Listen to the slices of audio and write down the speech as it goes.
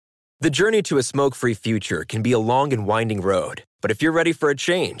The journey to a smoke-free future can be a long and winding road, but if you're ready for a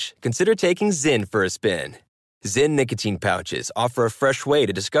change, consider taking Zyn for a spin. Zyn nicotine pouches offer a fresh way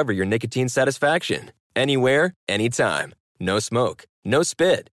to discover your nicotine satisfaction. Anywhere, anytime. No smoke, no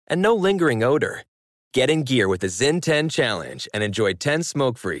spit, and no lingering odor. Get in gear with the Zyn 10 Challenge and enjoy 10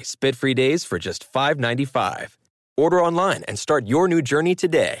 smoke-free, spit-free days for just $5.95. Order online and start your new journey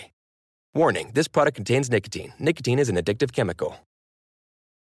today. Warning, this product contains nicotine. Nicotine is an addictive chemical.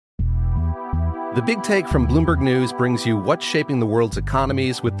 The Big Take from Bloomberg News brings you what's shaping the world's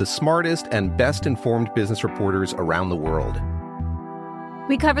economies with the smartest and best-informed business reporters around the world.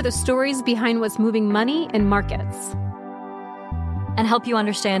 We cover the stories behind what's moving money and markets. And help you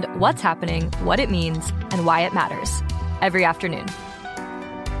understand what's happening, what it means, and why it matters. Every afternoon.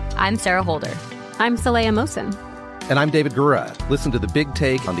 I'm Sarah Holder. I'm Saleha Mohsin. And I'm David Gura. Listen to The Big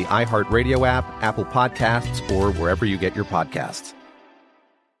Take on the iHeartRadio app, Apple Podcasts, or wherever you get your podcasts.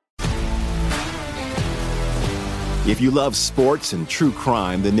 If you love sports and true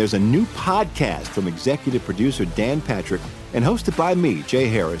crime, then there's a new podcast from executive producer Dan Patrick and hosted by me, Jay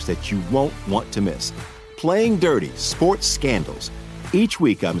Harris, that you won't want to miss. Playing Dirty: Sports Scandals. Each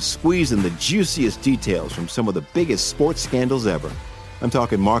week, I'm squeezing the juiciest details from some of the biggest sports scandals ever. I'm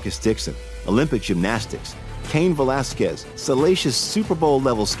talking Marcus Dixon, Olympic gymnastics, Cain Velasquez, salacious Super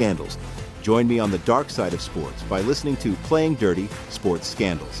Bowl-level scandals. Join me on the dark side of sports by listening to Playing Dirty: Sports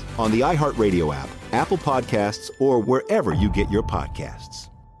Scandals on the iHeartRadio app, Apple Podcasts, or wherever you get your podcasts.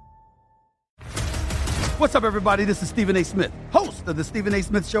 What's up, everybody? This is Stephen A. Smith, host of the Stephen A.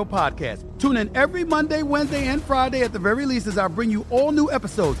 Smith Show podcast. Tune in every Monday, Wednesday, and Friday at the very least as I bring you all new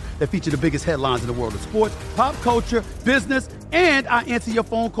episodes that feature the biggest headlines in the world of sports, pop culture, business, and I answer your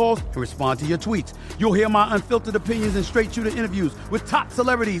phone calls and respond to your tweets. You'll hear my unfiltered opinions and straight-shooter interviews with top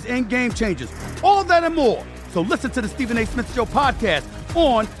celebrities and game changers. All of that and more. So listen to the Stephen A. Smith Show podcast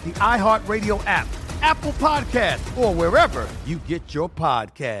on the iHeartRadio app, Apple Podcasts, or wherever you get your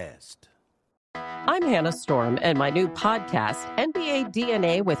podcast. I'm Hannah Storm, and my new podcast, NBA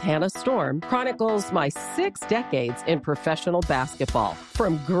DNA with Hannah Storm, chronicles my 6 decades in professional basketball.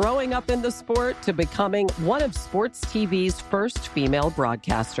 From growing up in the sport to becoming one of sports TV's first female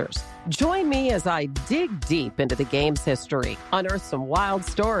broadcasters. Join me as I dig deep into the game's history, unearth some wild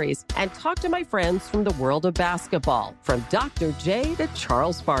stories, and talk to my friends from the world of basketball, from Dr. J to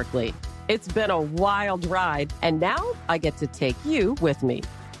Charles Barkley. It's been a wild ride, and now I get to take you with me.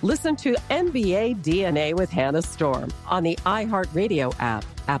 Listen to NBA DNA with Hannah Storm on the iHeartRadio app,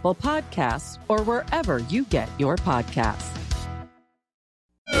 Apple Podcasts, or wherever you get your podcasts.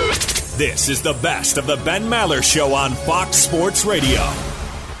 This is the best of the Ben Maller Show on Fox Sports Radio.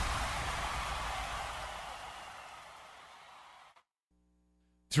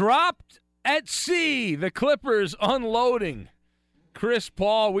 Dropped at sea, the Clippers unloading. Chris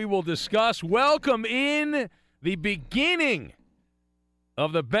Paul, we will discuss. Welcome in the beginning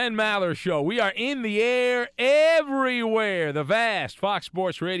of the Ben Maller Show. We are in the air everywhere. The vast Fox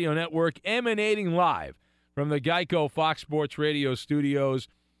Sports Radio Network emanating live from the Geico Fox Sports Radio studios.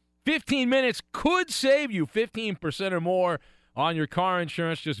 15 minutes could save you 15% or more on your car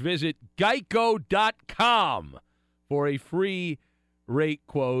insurance. Just visit geico.com for a free rate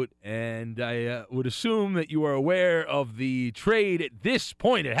quote. And I would assume that you are aware of the trade at this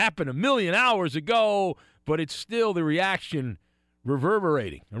point. It happened a million hours ago, but it's still the reaction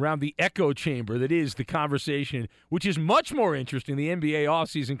reverberating around the echo chamber that is the conversation, which is much more interesting, the NBA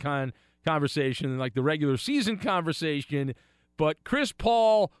offseason conversation than like the regular season conversation. But Chris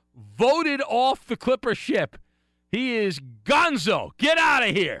Paul voted off the Clipper ship. He is gonzo. Get out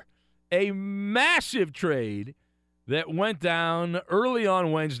of here. A massive trade that went down early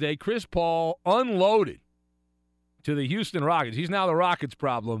on Wednesday. Chris Paul unloaded to the Houston Rockets. He's now the Rockets'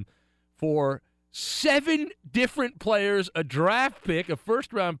 problem for 7 different players, a draft pick, a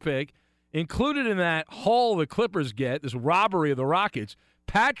first-round pick, included in that haul the Clippers get, this robbery of the Rockets,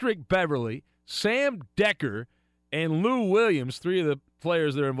 Patrick Beverley, Sam Decker, and Lou Williams, 3 of the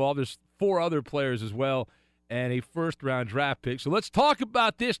players that are involved. There's 4 other players as well, and a first-round draft pick. So let's talk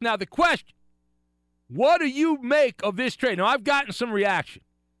about this. Now, the question, what do you make of this trade? Now, I've gotten some reaction.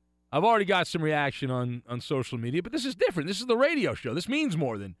 I've already got some reaction on social media, but this is different. This is the radio show. This means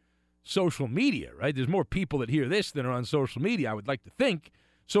more than social media, right? There's more people that hear this than are on social media, I would like to think.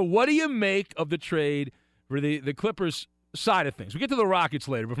 So what do you make of the trade for the Clippers side of things? We'll get to the Rockets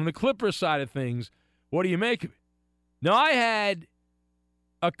later, but from the Clippers side of things, what do you make of it? Now, I had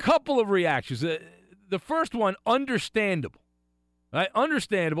a couple of reactions. The first one, understandable. Right?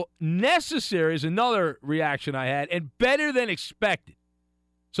 Understandable. Necessary is another reaction I had, and better than expected.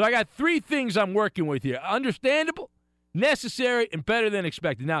 So I got 3 things I'm working with here. Understandable, necessary, and better than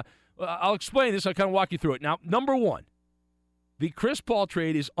expected. Now, I'll explain this. I'll kind of walk you through it. Now, number one, the Chris Paul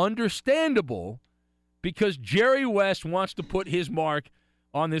trade is understandable because Jerry West wants to put his mark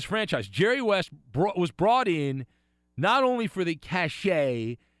on this franchise. Jerry West was brought in not only for the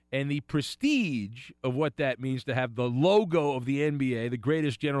cachet and the prestige of what that means to have the logo of the NBA, the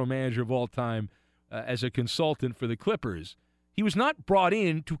greatest general manager of all time, as a consultant for the Clippers. He was not brought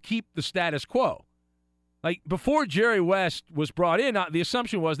in to keep the status quo. Like, before Jerry West was brought in, the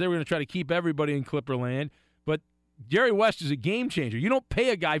assumption was they were going to try to keep everybody in Clipperland, but Jerry West is a game changer. You don't pay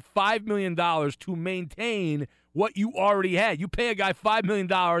a guy $5 million to maintain what you already had. You pay a guy $5 million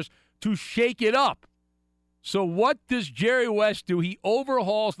to shake it up. So what does Jerry West do? He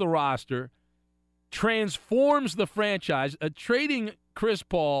overhauls the roster, transforms the franchise, trading Chris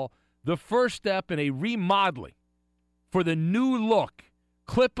Paul, the first step in a remodeling for the new look,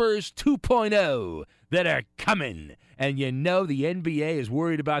 Clippers 2.0 that are coming. And you know the NBA is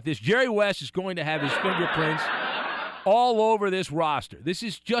worried about this. Jerry West is going to have his fingerprints all over this roster. This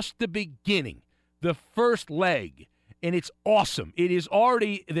is just the beginning, the first leg, and it's awesome. It is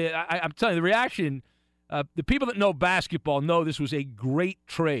already, I'm telling you, the reaction, the people that know basketball know this was a great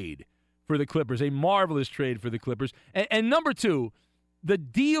trade for the Clippers, a marvelous trade for the Clippers. And number two, the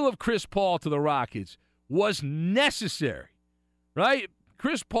deal of Chris Paul to the Rockets was necessary, right?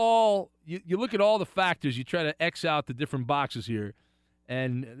 Chris Paul, you look at all the factors, you try to X out the different boxes here,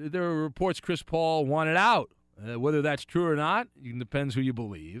 and there are reports Chris Paul wanted out. Whether that's true or not, it depends who you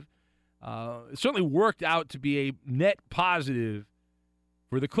believe. It certainly worked out to be a net positive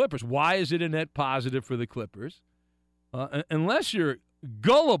for the Clippers. Why is it a net positive for the Clippers? Unless you're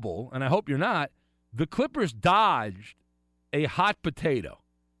gullible, and I hope you're not, the Clippers dodged a hot potato.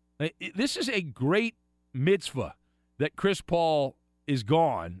 This is a great mitzvah that Chris Paul is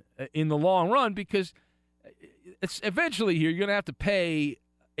gone in the long run, because it's eventually here you're going to have to pay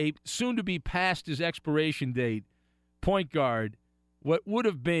a soon-to-be past his expiration date point guard what would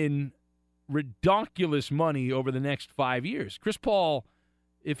have been redonkulous money over the next 5 years. Chris Paul,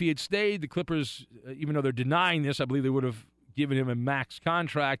 if he had stayed, the Clippers, even though they're denying this, I believe they would have given him a max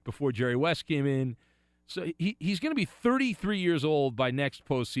contract before Jerry West came in. So he's going to be 33 years old by next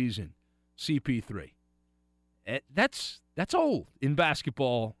postseason, CP3. That's old in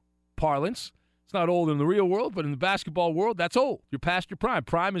basketball parlance. It's not old in the real world, but in the basketball world, that's old. You're past your prime.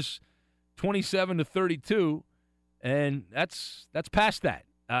 Prime is 27 to 32, and that's past that.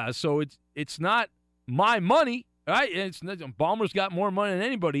 So it's not my money, right? Ballmer's got more money than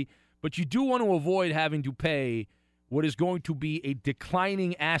anybody, but you do want to avoid having to pay what is going to be a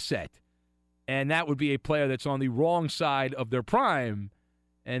declining asset, and that would be a player that's on the wrong side of their prime.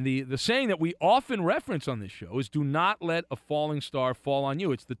 And the saying that we often reference on this show is do not let a falling star fall on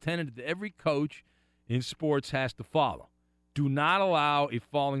you. It's the tenet that every coach in sports has to follow. Do not allow a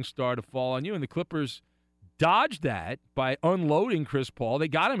falling star to fall on you. And the Clippers dodged that by unloading Chris Paul. They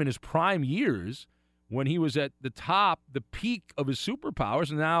got him in his prime years when he was at the top, the peak of his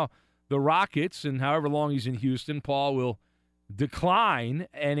superpowers. And now the Rockets, and however long he's in Houston, Paul will decline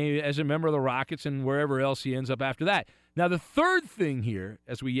as a member of the Rockets and wherever else he ends up after that. Now, the third thing here,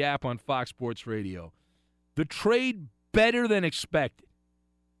 as we yap on Fox Sports Radio, the trade better than expected.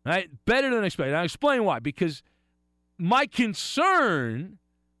 Right? Better than expected. I'll explain why. Because my concern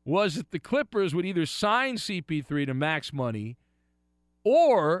was that the Clippers would either sign CP3 to max money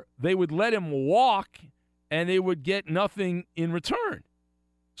or they would let him walk and they would get nothing in return.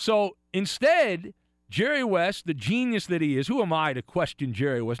 So instead, Jerry West, the genius that he is, who am I to question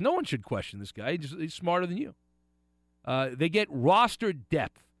Jerry West? No one should question this guy. He's smarter than you. They get roster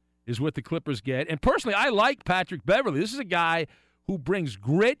depth is what the Clippers get. And personally, I like Patrick Beverley. This is a guy who brings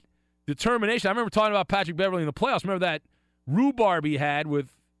grit, determination. I remember talking about Patrick Beverley in the playoffs. Remember that rhubarb he had with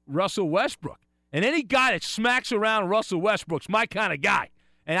Russell Westbrook. And any guy that smacks around Russell Westbrook's my kind of guy.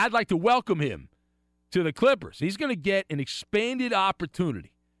 And I'd like to welcome him to the Clippers. He's going to get an expanded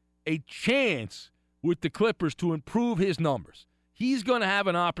opportunity, a chance with the Clippers to improve his numbers. He's going to have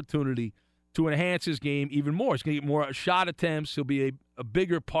an opportunity to enhance his game even more. He's going to get more shot attempts. He'll be a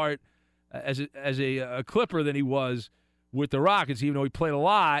bigger part as a Clipper than he was with the Rockets. Even though he played a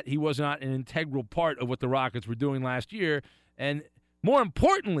lot, he was not an integral part of what the Rockets were doing last year. And more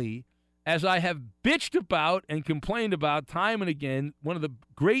importantly, as I have bitched about and complained about time and again, one of the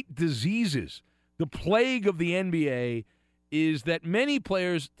great diseases, the plague of the NBA, is that many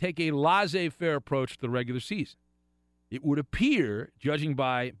players take a laissez-faire approach to the regular season. It would appear, judging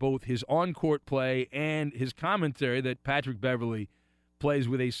by both his on-court play and his commentary, that Patrick Beverley plays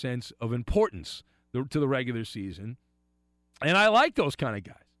with a sense of importance to the regular season. And I like those kind of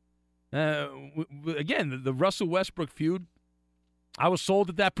guys. Again, the Russell Westbrook feud, I was sold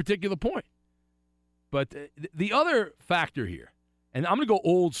at that particular point. But the other factor here, and I'm going to go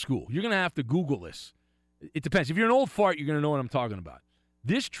old school. You're going to have to Google this. It depends. If you're an old fart, you're going to know what I'm talking about.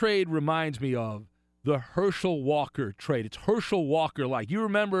 This trade reminds me of the Herschel Walker trade. It's Herschel Walker-like. You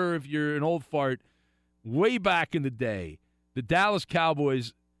remember, if you're an old fart, way back in the day, the Dallas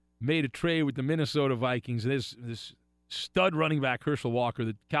Cowboys made a trade with the Minnesota Vikings. This stud running back, Herschel Walker.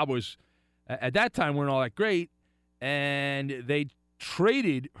 The Cowboys at that time weren't all that great, and they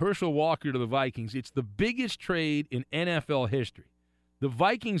traded Herschel Walker to the Vikings. It's the biggest trade in NFL history. The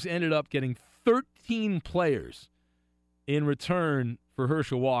Vikings ended up getting 13 players in return for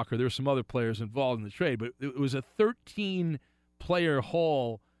Herschel Walker. There were some other players involved in the trade, but it was a 13-player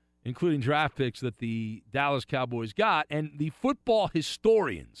haul, including draft picks, that the Dallas Cowboys got. And the football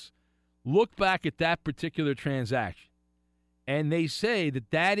historians look back at that particular transaction, and they say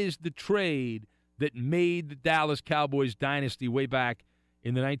that that is the trade that made the Dallas Cowboys dynasty way back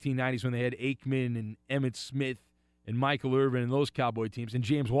in the 1990s when they had Aikman and Emmitt Smith and Michael Irvin and those Cowboy teams and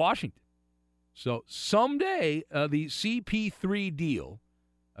James Washington. So someday the CP3 deal,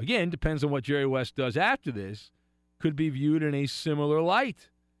 again, depends on what Jerry West does after this, could be viewed in a similar light.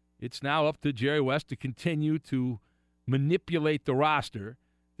 It's now up to Jerry West to continue to manipulate the roster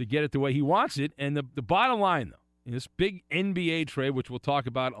to get it the way he wants it. And the bottom line, though, in this big NBA trade, which we'll talk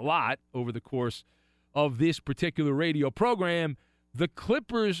about a lot over the course of this particular radio program, the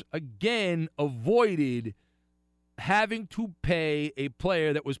Clippers again avoided having to pay a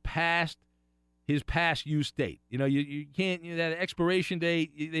player that was past his past use date. You can't, that expiration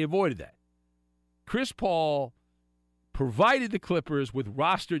date, they avoided that. Chris Paul provided the Clippers with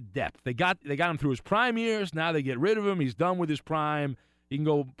roster depth. They got him through his prime years. Now they get rid of him. He's done with his prime. He can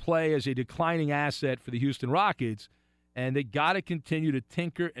go play as a declining asset for the Houston Rockets, and they got to continue to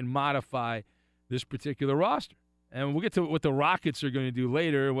tinker and modify this particular roster. And we'll get to what the Rockets are going to do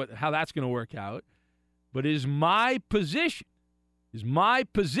later, how that's going to work out. But it is my position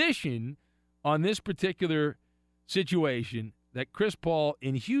on this particular situation that Chris Paul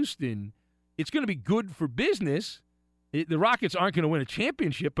in Houston, it's going to be good for business. The Rockets aren't going to win a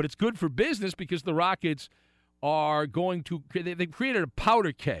championship, but it's good for business because the Rockets are going to – they've created a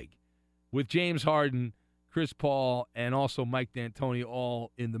powder keg with James Harden, Chris Paul, and also Mike D'Antoni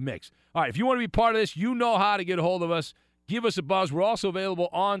all in the mix. All right, if you want to be part of this, you know how to get a hold of us. Give us a buzz. We're also available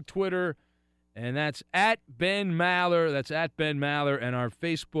on Twitter, and that's at Ben Maller. That's at Ben Maller, and our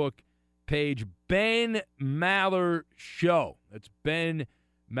Facebook page, Ben Maller Show. That's Ben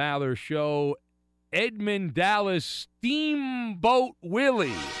Maller Show. Edmund Dallas Steamboat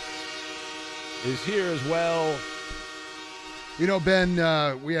Willie is here as well. Ben,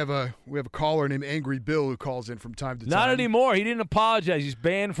 we have a caller named Angry Bill who calls in from time to time. Not anymore. He didn't apologize. He's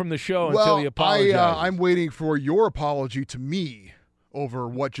banned from the show until he apologizes. I'm waiting for your apology to me over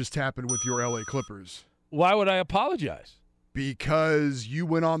what just happened with your LA Clippers. Why would I apologize? Because you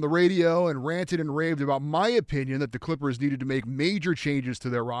went on the radio and ranted and raved about my opinion that the Clippers needed to make major changes to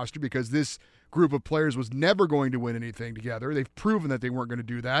their roster because this group of players was never going to win anything together. They've proven that they weren't going to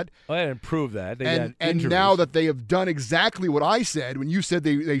do that. Well, they didn't prove that. And now that they have done exactly what I said when you said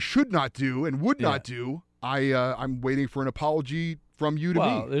they should not do and would not do, I'm waiting for an apology from you to me.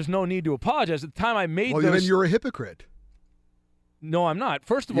 Well, there's no need to apologize. At the time I made those... Well, then you're a hypocrite. No, I'm not.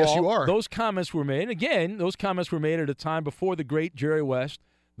 First of all, yes, you are. Those comments were made. Again, those comments were made at a time before the great Jerry West,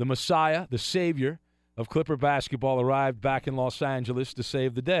 the Messiah, the Savior of Clipper basketball, arrived back in Los Angeles to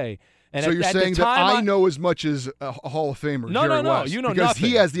save the day. And so you're saying that I know as much as a Hall of Famer, Jerry West, you know because nothing.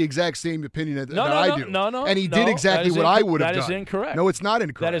 He has the exact same opinion that I do. No, and he did exactly what I would have done. That is incorrect. No, it's not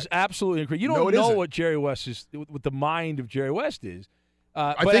incorrect. That is absolutely incorrect. You don't know what Jerry West is, what the mind of Jerry West is.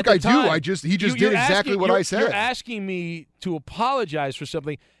 I think I do. He just did exactly what I said. You're asking me to apologize for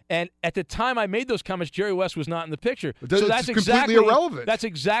something, and at the time I made those comments, Jerry West was not in the picture. So that's completely irrelevant. That's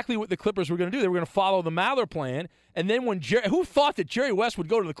exactly what the Clippers were going to do. They were going to follow the Maller plan, and then who thought that Jerry West would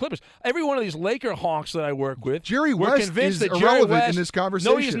go to the Clippers? Every one of these Laker honks that I work with, Jerry West is irrelevant in this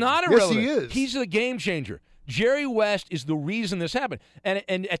conversation. No, he's not irrelevant. Yes, he is. He's the game changer. Jerry West is the reason this happened. And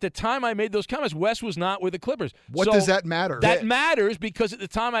at the time I made those comments, West was not with the Clippers. What does that matter? That matters because at the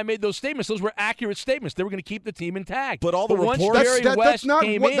time I made those statements, those were accurate statements. They were going to keep the team intact. But all the once reports... That's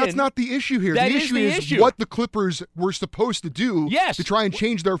not the issue here. The issue is what the Clippers were supposed to do to try and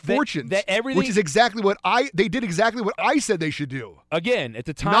change their fortunes, which is exactly what they did exactly what I said they should do. Again, at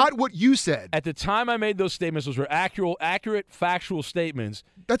the time... Not what you said. At the time I made those statements, those were accurate, factual statements.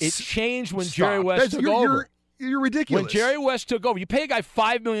 It changed when Jerry West took over. You're ridiculous. When Jerry West took over, you pay a guy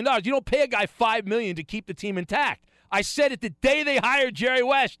 $5 million. You don't pay a guy $5 million to keep the team intact. I said it the day they hired Jerry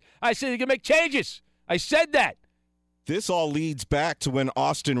West. I said they're going to make changes. I said that. This all leads back to when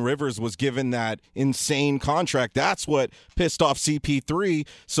Austin Rivers was given that insane contract. That's what pissed off CP3.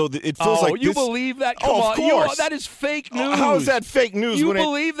 So it feels like you believe that? Come of on. course. That is fake news. How is that fake news? You when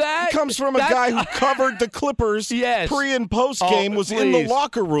believe that? It comes from a guy who covered the Clippers pre and post game, was in the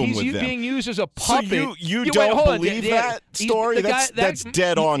locker room with them. He's being used as a puppet. So you don't believe that story? That's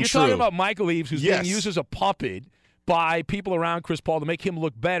dead on You're true. You're talking about Michael Eaves, who's being used as a puppet by people around Chris Paul to make him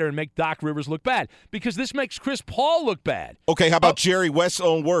look better and make Doc Rivers look bad, because this makes Chris Paul look bad. Okay, how about Jerry West's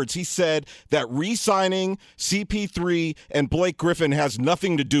own words? He said that re-signing CP3 and Blake Griffin has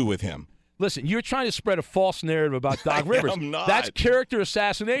nothing to do with him. Listen, you're trying to spread a false narrative about Doc Rivers. I'm not. That's character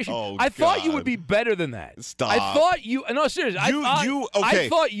assassination. I thought you would be better than that. Stop. I thought you. No, seriously. I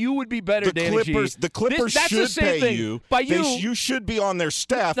thought you would be better, Danny G. The Clippers should pay you. You should be on their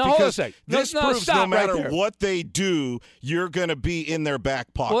staff because this proves no matter what they do, you're going to be in their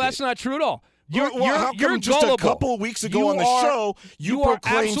back pocket. Well, that's not true at all. How come just a couple of weeks ago on the show, you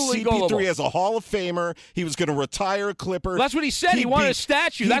proclaimed CP3 as a Hall of Famer? He was going to retire a Clipper. Well, that's what he said. He wanted a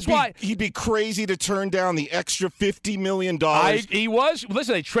statue. That's why. He'd be crazy to turn down the extra $50 million. He was.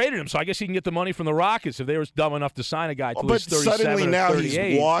 Listen, they traded him, so I guess he can get the money from the Rockets if they were dumb enough to sign a guy till he's 37 suddenly now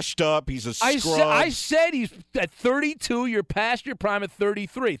 38. He's washed up. He's a scrub. I said he's at 32. You're past your prime at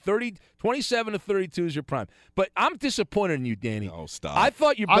 33. 27 to 32 is your prime. But I'm disappointed in you, Danny. No, stop. I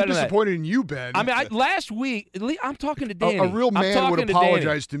thought you're better I'm disappointed in you, Ben. I mean, last week, I'm talking to Danny. A real man would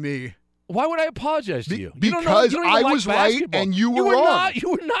apologize to me. Why would I apologize to you? Because I was right and you were wrong. You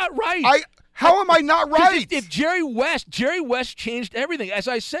were not right. How am I not right? If Jerry West changed everything, as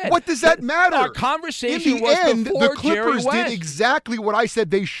I said. What does that matter? Our conversation in the was end, before the Clippers Jerry West. did exactly what I said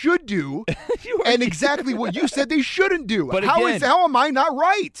they should do, and exactly what you said they shouldn't do. But how am I not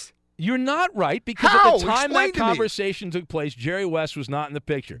right? You're not right because How? at the time Explain that conversation took place, Jerry West was not in the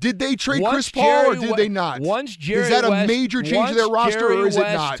picture. Did they trade Chris Paul or did they not? Is that a major change to their roster or is it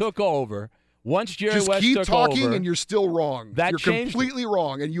not? Took over. Once Jerry Just West keep took talking over, and you're still wrong. That you're changed completely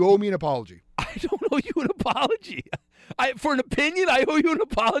wrong, and you owe me an apology. I don't owe you an apology. For an opinion, I owe you an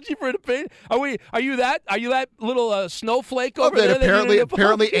apology for an opinion. Are you that little snowflake over there?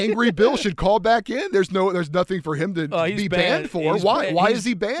 Apparently, Angry Bill should call back in. There's nothing for him to be banned for. Why is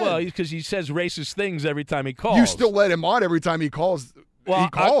he banned? Well, because he says racist things every time he calls. You still let him on every time he calls.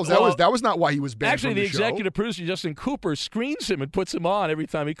 That was not why he was banned. Actually, from the executive producer Justin Cooper screens him and puts him on every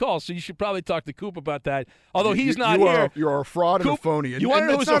time he calls. So you should probably talk to Coop about that. Although he's not here. You're a fraud and a phony. You want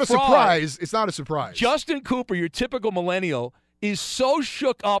to know who's a fraud? Surprise? It's not a surprise. Justin Cooper, your typical millennial, is so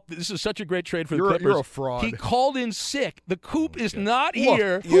shook up that this is such a great trade for the Clippers. You're a fraud. He called in sick. The Coop is not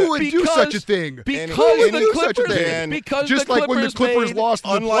here. Who would do such a thing? Because the Clippers. Because just like when the Clippers lost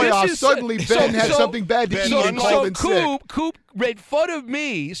in the playoffs, suddenly Ben had something bad to eat and called in sick. Coop made fun of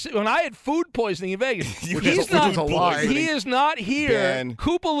me when I had food poisoning in Vegas. Which is a lie. He is not here. Ben,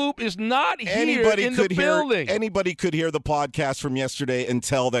 Koopaloop is not here in the building. Anybody could hear the podcast from yesterday and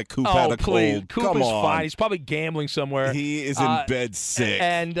tell that Coop had a cold. Coop is fine. He's probably gambling somewhere. He is in bed sick.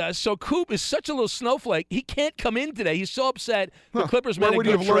 And so Coop is such a little snowflake. He can't come in today. He's so upset the Clippers Where made a would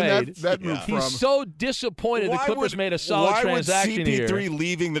good he have trade. learned that move from? He's so disappointed the Clippers made a solid transaction here. Why would CP3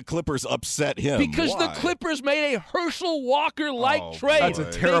 leaving the Clippers upset him? Because the Clippers made a Herschel Walker-like trade. That's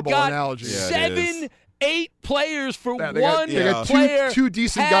a terrible analogy. They got 7-8 players for one player. They got two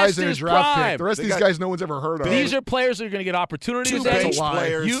decent guys in a draft pick. The rest of these guys no one's ever heard of. These are players that are going to get opportunities.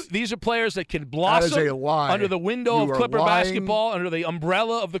 These are players that can blossom under the window of Clipper basketball, under the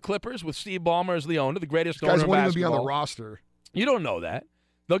umbrella of the Clippers, with Steve Ballmer as the owner, the greatest owner in basketball. Guys won't even be on the roster. You don't know that.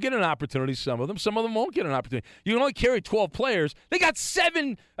 They'll get an opportunity, some of them. Some of them won't get an opportunity. You can only carry 12 players. They got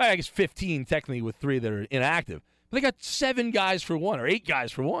 15 technically with 3 that are inactive. But they got 7 guys for 1 or 8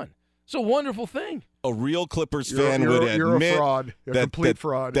 guys for 1. It's a wonderful thing. A real Clippers fan would admit you're a fraud. You're a complete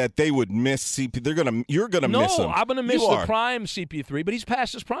fraud. That they would miss CP. You're gonna miss him. No, I'm gonna miss the prime CP3, but he's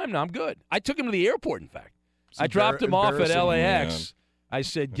past his prime now. I'm good. I took him to the airport, in fact. I dropped him off at LAX. Yeah. I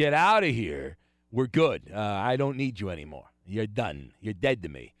said, get out of here. We're good. I don't need you anymore. You're done. You're dead to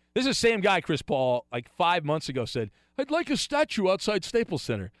me. This is the same guy, Chris Paul, like 5 months ago said, I'd like a statue outside Staples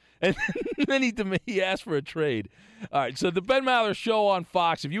Center. And then he asked for a trade. All right, so the Ben Maller Show on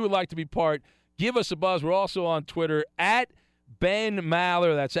Fox. If you would like to be part, give us a buzz. We're also on Twitter at Ben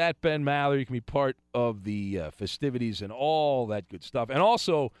Maller. That's at Ben Maller. You can be part of the festivities and all that good stuff. And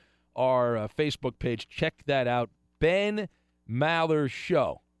also our Facebook page. Check that out. Ben Maller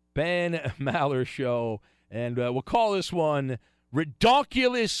Show. Ben Maller Show. And we'll call this one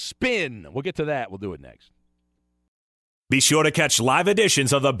Redonkulous Spin. We'll get to that. We'll do it next. Be sure to catch live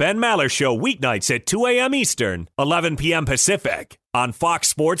editions of the Ben Maller Show weeknights at 2 a.m. Eastern, 11 p.m. Pacific on Fox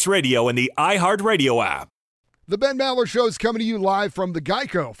Sports Radio and the iHeartRadio app. The Ben Maller Show is coming to you live from the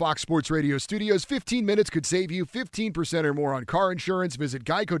Geico Fox Sports Radio studios. 15 minutes could save you 15% or more on car insurance. Visit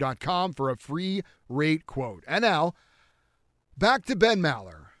geico.com for a free rate quote. And now, back to Ben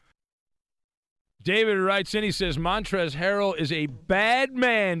Maller. David writes in, he says, Montrezl Harrell is a bad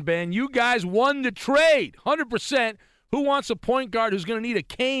man, Ben. You guys won the trade. 100%. Who wants a point guard who's going to need a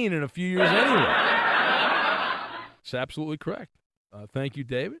cane in a few years anyway? It's absolutely correct. Thank you,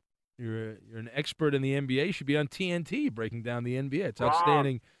 David. You're an expert in the NBA. You should be on TNT breaking down the NBA. It's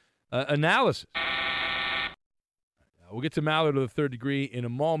outstanding analysis. We'll get to Maller to the third degree in a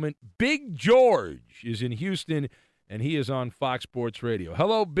moment. Big George is in Houston, and he is on Fox Sports Radio.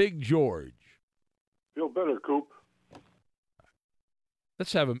 Hello, Big George. Feel better, Coop.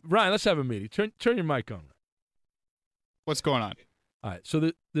 Ryan, let's have a meeting. Turn your mic on. What's going on? All right,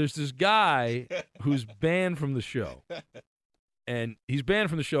 so there's this guy who's banned from the show. And he's banned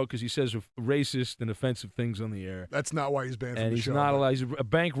from the show because he says racist and offensive things on the air. That's not why he's banned from the show. And he's not allowed. He's a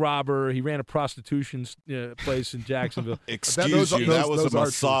bank robber. He ran a prostitution place in Jacksonville. Excuse you, that was a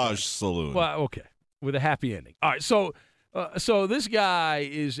massage saloon. Well, okay, with a happy ending. All right, so this guy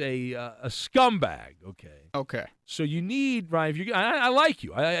is a scumbag. Okay. So you need, Ryan. I like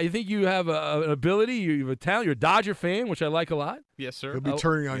you. I think you have an ability. You have a talent. You're a Dodger fan, which I like a lot. Yes, sir. He'll be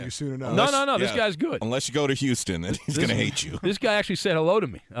turning on you soon enough. No. This guy's good. Unless you go to Houston, then he's going to hate you. This guy actually said hello to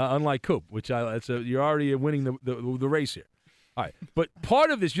me, unlike Coop, which you're already winning the race here. All right, but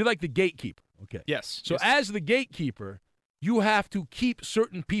part of this, you're like the gatekeeper. Okay. Yes. So as the gatekeeper, you have to keep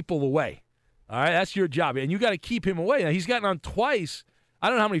certain people away. All right, that's your job, and you got to keep him away. Now he's gotten on twice. I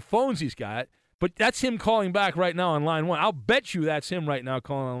don't know how many phones he's got, but that's him calling back right now on line one. I'll bet you that's him right now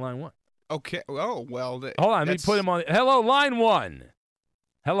calling on line one. Okay. Oh, well. Hold on. Let me put him on. Hello, line one.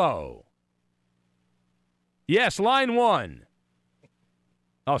 Hello. Yes, line one.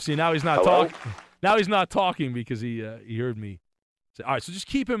 Oh, see, now he's not talking. Now he's not talking because he heard me. All right, so just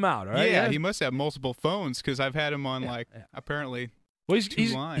keep him out, all right? Yeah, he must have multiple phones because I've had him on, apparently well,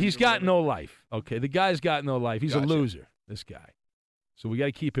 he's got no life. Okay, the guy's got no life. He's a loser, this guy. So we got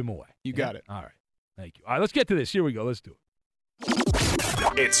to keep him away. You got it. All right. Thank you. All right, let's get to this. Here we go. Let's do it.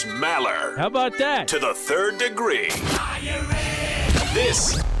 It's Maller. How about that? To the third degree.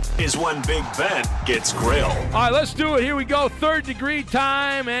 This is when Big Ben gets grilled. All right, let's do it. Here we go. Third degree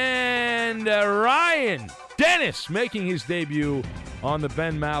time. And Ryan Dennis making his debut on the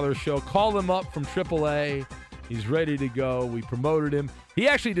Ben Maller Show. Call him up from AAA. He's ready to go. We promoted him. He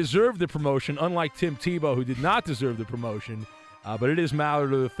actually deserved the promotion, unlike Tim Tebow, who did not deserve the promotion. But it is Maller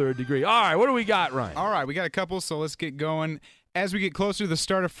to the third degree. All right, what do we got, Ryan? All right, we got a couple, so let's get going. As we get closer to the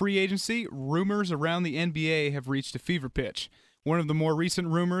start of free agency, rumors around the NBA have reached a fever pitch. One of the more recent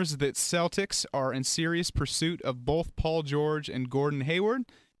rumors is that Celtics are in serious pursuit of both Paul George and Gordon Hayward.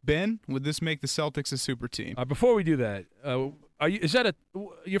 Ben, would this make the Celtics a super team? Before we do that,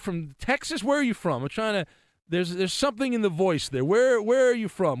 you're from Texas? Where are you from? I'm trying to. There's something in the voice there. Where are you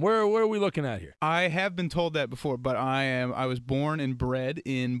from? Where are we looking at here? I have been told that before, but I was born and bred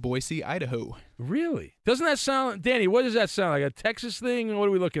in Boise, Idaho. Really? Doesn't that sound, Danny? What does that sound like? A Texas thing? What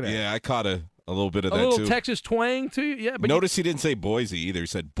are we looking at? Yeah, I caught a little bit of that too. A little Texas twang too. Yeah. But notice he didn't say Boise either. He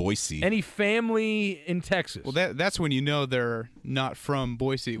said Boise. Any family in Texas? Well, that's when you know they're not from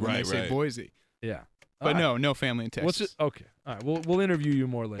Boise when they say Boise. Yeah. But no family in Texas. What's it? Okay. All right. We'll interview you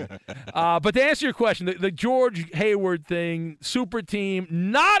more later. But to answer your question, the George Hayward thing, super team,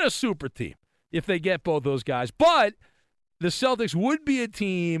 not a super team if they get both those guys. But the Celtics would be a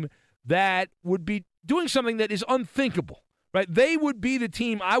team that would be doing something that is unthinkable, right? They would be the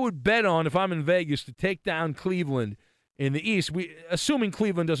team I would bet on if I'm in Vegas to take down Cleveland in the East. Assuming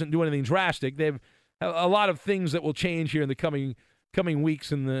Cleveland doesn't do anything drastic, they have a lot of things that will change here in the coming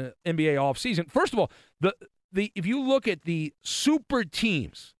weeks in the NBA offseason. First of all, if you look at the super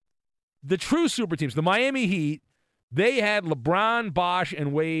teams, the true super teams, the Miami Heat, they had LeBron, Bosh,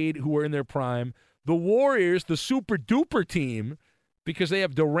 and Wade who were in their prime. The Warriors, the super-duper team, because they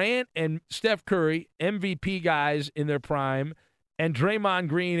have Durant and Steph Curry, MVP guys in their prime, and Draymond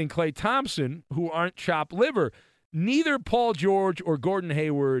Green and Klay Thompson, who aren't chopped liver. Neither Paul George or Gordon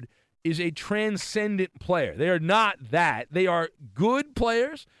Hayward is a transcendent player. They are not that. They are good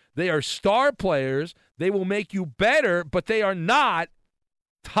players. They are star players. They will make you better, but they are not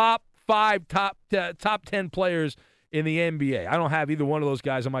top 5, top 10 players in the NBA. I don't have either one of those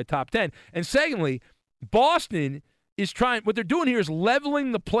guys on my top 10. And secondly, Boston is trying – what they're doing here is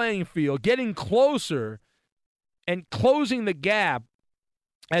leveling the playing field, getting closer and closing the gap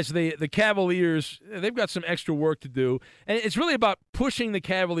as the Cavaliers, they've got some extra work to do. And it's really about pushing the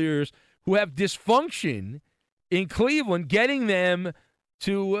Cavaliers, who have dysfunction in Cleveland, getting them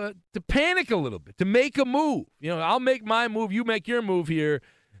to panic a little bit, to make a move. I'll make my move, you make your move here.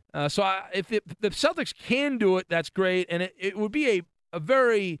 If the Celtics can do it, that's great, and it would be a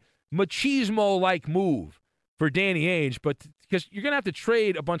very machismo-like move for Danny Ainge, but because you're going to have to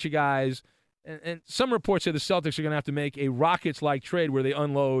trade a bunch of guys, and some reports say the Celtics are going to have to make a Rockets-like trade where they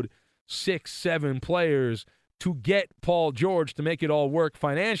unload 6-7 players to get Paul George to make it all work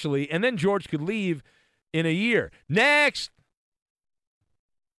financially, and then George could leave in a year. Next!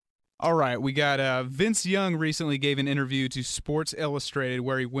 All right, we got Vince Young recently gave an interview to Sports Illustrated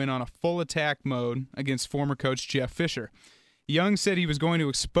where he went on a full attack mode against former coach Jeff Fisher. Young said he was going to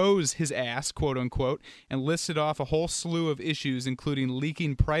expose his ass, quote-unquote, and listed off a whole slew of issues, including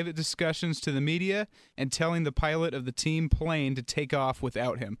leaking private discussions to the media and telling the pilot of the team plane to take off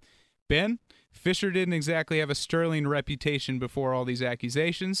without him. Ben, Fisher didn't exactly have a sterling reputation before all these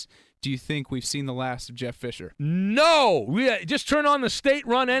accusations. Do you think we've seen the last of Jeff Fisher? No. Just turn on the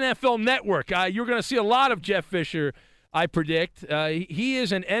state-run NFL Network. You're going to see a lot of Jeff Fisher, I predict. He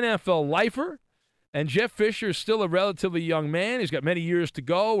is an NFL lifer, and Jeff Fisher is still a relatively young man. He's got many years to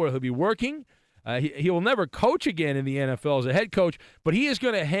go where he'll be working. He will never coach again in the NFL as a head coach, but he is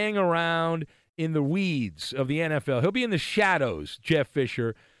going to hang around in the weeds of the NFL. He'll be in the shadows, Jeff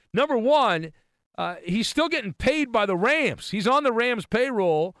Fisher. Number one, he's still getting paid by the Rams. He's on the Rams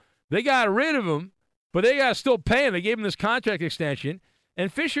payroll. They got rid of him, but they got to still pay him. They gave him this contract extension.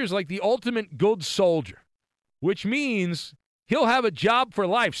 And Fisher's like the ultimate good soldier, which means he'll have a job for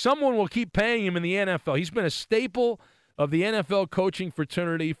life. Someone will keep paying him in the NFL. He's been a staple of the NFL coaching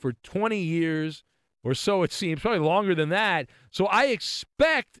fraternity for 20 years or so, it seems, probably longer than that. So I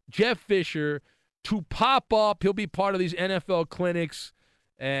expect Jeff Fisher to pop up. He'll be part of these NFL clinics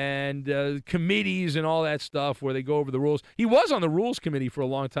and committees and all that stuff where they go over the rules. He was on the rules committee for a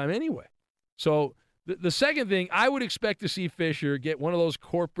long time anyway. So the second thing, I would expect to see Fisher get one of those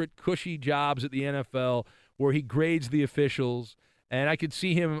corporate cushy jobs at the NFL where he grades the officials, and I could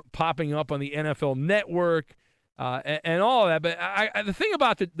see him popping up on the NFL Network and all of that. But the thing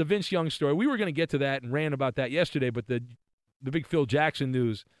about the Vince Young story, we were going to get to that and rant about that yesterday, but the big Phil Jackson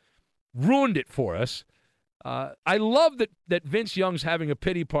news ruined it for us. I love that Vince Young's having a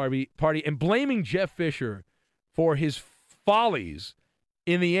pity party and blaming Jeff Fisher for his follies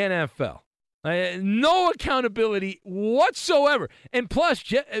in the NFL. No accountability whatsoever. And plus,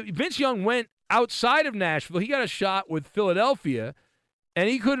 Vince Young went outside of Nashville. He got a shot with Philadelphia, and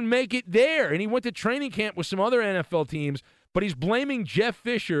he couldn't make it there. And he went to training camp with some other NFL teams, but he's blaming Jeff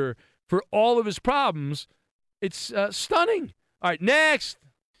Fisher for all of his problems. It's stunning. All right, next.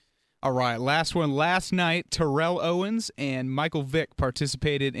 All right, last one. Last night, Terrell Owens and Michael Vick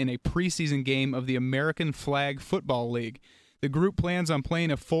participated in a preseason game of the American Flag Football League. The group plans on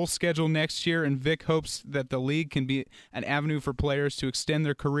playing a full schedule next year, and Vick hopes that the league can be an avenue for players to extend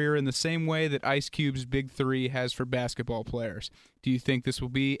their career in the same way that Ice Cube's Big Three has for basketball players. Do you think this will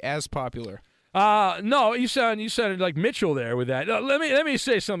be as popular? No, you sounded like Mitchell there with that. Let me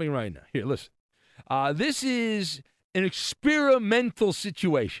say something right now. Here, listen. This is an experimental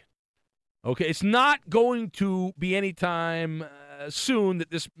situation. Okay, it's not going to be any time soon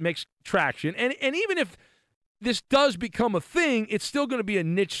that this makes traction. And even if this does become a thing, it's still going to be a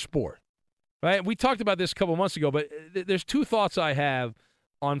niche sport, right? We talked about this a couple months ago, but there's two thoughts I have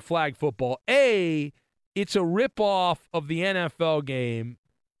on flag football. A, it's a ripoff of the NFL game,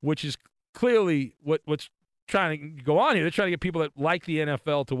 which is clearly what's trying to go on here. They're trying to get people that like the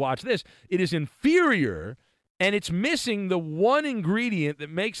NFL to watch this. It is inferior, and it's missing the one ingredient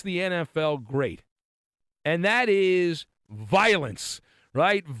that makes the NFL great, and that is violence,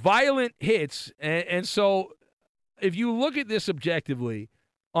 right? Violent hits. And so if you look at this objectively,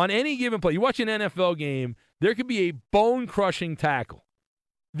 on any given play, you watch an NFL game, there could be a bone-crushing tackle.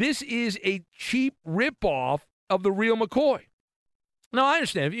 This is a cheap ripoff of the real McCoy. Now, I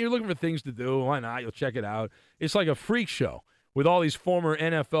understand. If you're looking for things to do, why not? You'll check it out. It's like a freak show with all these former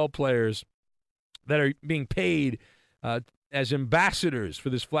NFL players that are being paid as ambassadors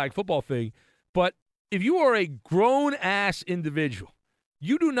for this flag football thing. But if you are a grown-ass individual,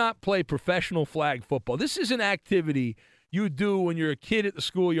 you do not play professional flag football. This is an activity you do when you're a kid at the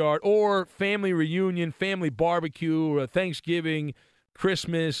schoolyard or family reunion, family barbecue, or Thanksgiving,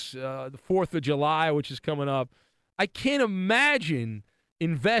 Christmas, the 4th of July, which is coming up. I can't imagine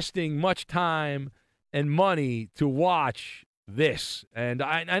investing much time and money to watch this. And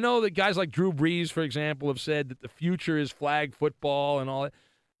I know that guys like Drew Brees, for example, have said that the future is flag football and all that.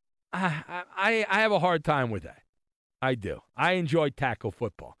 I have a hard time with that. I do. I enjoy tackle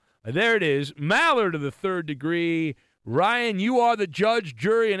football. There it is. Maller to the third degree. Ryan, you are the judge,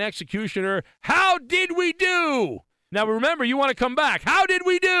 jury, and executioner. How did we do? Now, remember, you want to come back. How did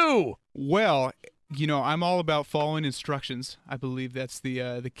we do? Well, I'm all about following instructions. I believe that's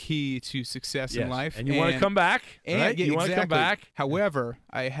the key to success in life. And you want to come back, right? You want to come back. However,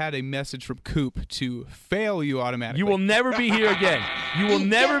 I had a message from Coop to fail you automatically. You will never be here again. You will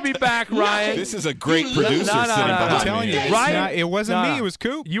never be back, Ryan. This is a great producer sitting behind me. I'm telling you, Ryan, it wasn't me. It was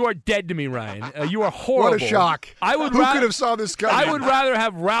Coop. You are dead to me, Ryan. You are horrible. What a shock. Who could have saw this coming? I would rather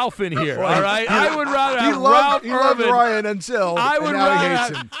have Ralph in here, all right? I would rather have Ralph He loved Irvin. Ryan until, I would and now rather he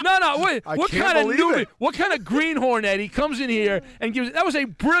hates have, him. No, wait. What kind of greenhorn Eddie comes in here and gives? That was a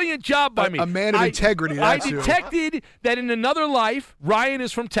brilliant job by me. A man of integrity. I detected that in another life, Ryan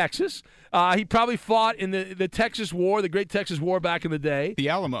is from Texas. He probably fought in the Texas War, the Great Texas War back in the day. The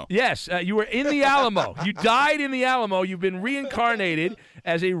Alamo. Yes, you were in the Alamo. You died in the Alamo. You've been reincarnated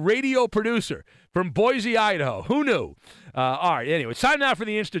as a radio producer from Boise, Idaho. Who knew? All right, anyway, it's time now for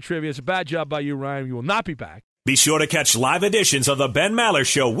the Insta Trivia. It's a bad job by you, Ryan. You will not be back. Be sure to catch live editions of the Ben Maller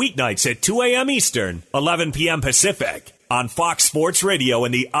Show weeknights at 2 a.m. Eastern, 11 p.m. Pacific on Fox Sports Radio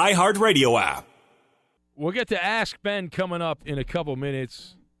and the iHeartRadio app. We'll get to Ask Ben coming up in a couple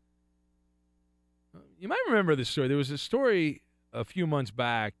minutes. You might remember this story. There was a story a few months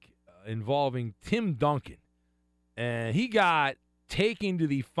back involving Tim Duncan, and he got taken to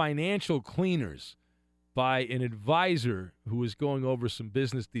the financial cleaners by an advisor who was going over some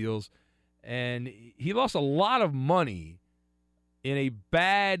business deals, and he lost a lot of money in a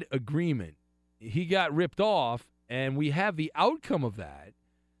bad agreement. He got ripped off, and we have the outcome of that.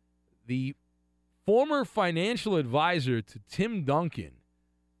 The former financial advisor to Tim Duncan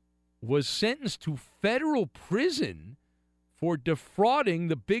was sentenced to federal prison for defrauding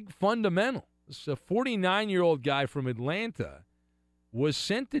the big fundamental. This is a 49-year-old guy from Atlanta was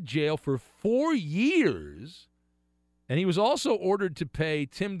sent to jail for 4 years, and he was also ordered to pay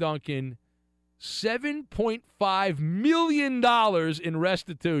Tim Duncan $7.5 million in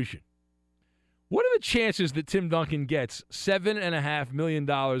restitution. What are the chances that Tim Duncan gets $7.5 million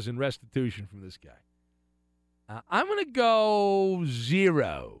in restitution from this guy? I'm going to go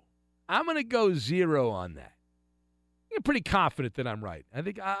 0. I'm going to go 0 on that. I'm pretty confident that I'm right. I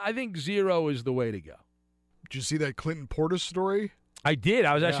think 0 is the way to go. Did you see that Clinton Portis story? I did.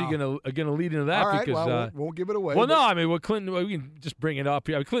 I was actually going to lead into that. All right, because well, we won't give it away. Well, no, I mean, we can just bring it up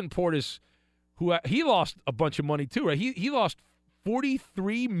here. Clinton Portis, who he lost a bunch of money too, right? He lost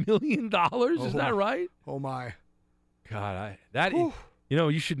 $43 million. Is that right? Oh my God,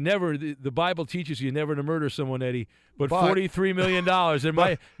 you should never. The Bible teaches you never to murder someone, Eddie. But $43 million,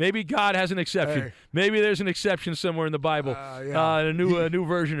 and maybe God has an exception. Hey. Maybe there's an exception somewhere in the Bible, a new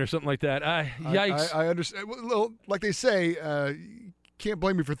version or something like that. Yikes! I understand. Well, like they say, you can't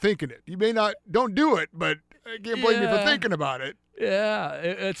blame me for thinking it. You may not, don't do it, but I can't blame you for thinking about it. Yeah,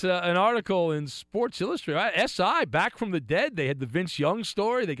 it's an article in Sports Illustrated. SI, back from the dead. They had the Vince Young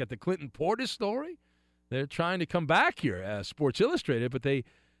story. They got the Clinton Portis story. They're trying to come back here, Sports Illustrated, but they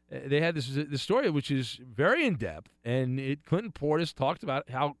had this story which is very in depth, and Clinton Portis talked about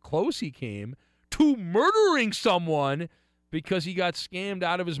how close he came to murdering someone because he got scammed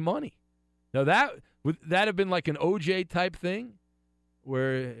out of his money. Now would that have been like an OJ type thing,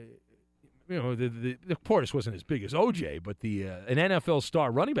 where the Portis wasn't as big as OJ, but an NFL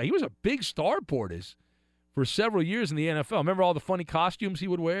star running back. He was a big star, Portis, for several years in the NFL. Remember all the funny costumes he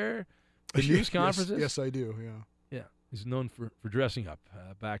would wear? The news conferences? Yes, I do, yeah. Yeah, he's known for dressing up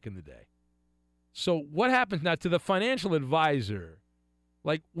back in the day. So what happens now to the financial advisor?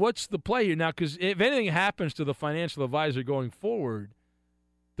 Like, what's the play here? Now, because if anything happens to the financial advisor going forward,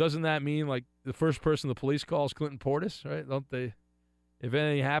 doesn't that mean, like, the first person the police call is Clinton Portis, right? Don't they? If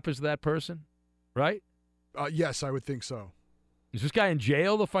anything happens to that person, right? Yes, I would think so. Is this guy in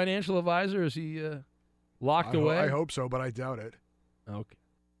jail, the financial advisor? Is he locked away? I hope so, but I doubt it. Okay.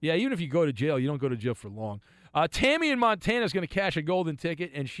 Yeah, even if you go to jail, you don't go to jail for long. Tammy in Montana is going to cash a golden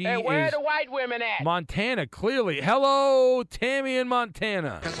ticket, and she is... where are the white women at? Montana, clearly. Hello, Tammy in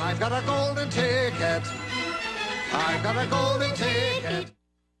Montana. 'Cause I've got a golden ticket. I've got a golden ticket.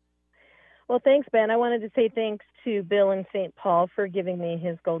 Well, thanks, Ben. I wanted to say thanks to Bill in St. Paul for giving me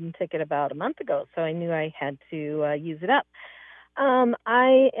his golden ticket about a month ago, so I knew I had to use it up.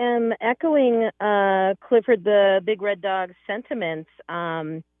 I am echoing Clifford the Big Red Dog's sentiments.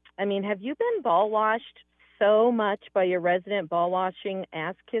 I mean, have you been ball washed so much by your resident ball washing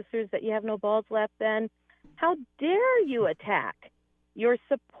ass kissers that you have no balls left, Ben? How dare you attack your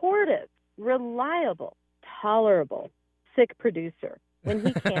supportive, reliable, tolerable, sick producer when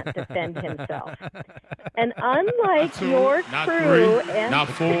he can't defend himself. And unlike your crew, not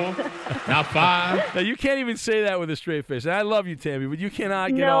 4, not 5. No, you can't even say that with a straight face. And I love you, Tammy, but you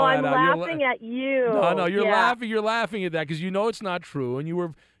cannot get all that out. No, I'm laughing at you. No, you're laughing. You're laughing at that because you know it's not true, and you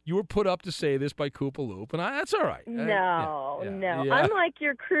were put up to say this by Koopa Loop, and that's all right. No. Yeah. Unlike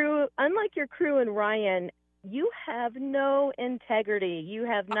your crew and Ryan, you have no integrity. You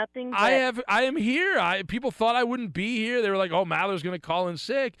have nothing. I am here. People thought I wouldn't be here. They were like, "Oh, Maller's going to call in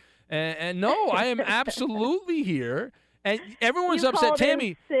sick," and no, I am absolutely here. And everyone's upset.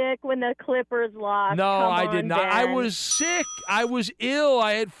 Tammy, sick when the Clippers lost. No, Come I on, did not. Ben. I was sick. I was ill.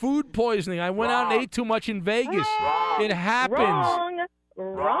 I had food poisoning. I went out and ate too much in Vegas. It happens.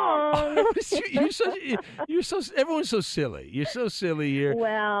 Wrong. Everyone's so silly. You're so silly here.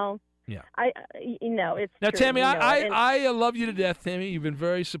 Well, yeah. It's now, true, Tammy. I love you to death, Tammy. You've been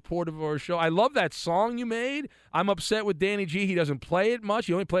very supportive of our show. I love that song you made. I'm upset with Danny G. He doesn't play it much.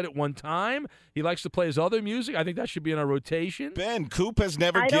 He only played it one time. He likes to play his other music. I think that should be in our rotation. Ben, Coop has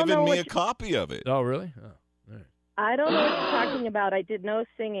never given me a copy of it. Oh, really? Oh. I don't know what you're talking about. I did no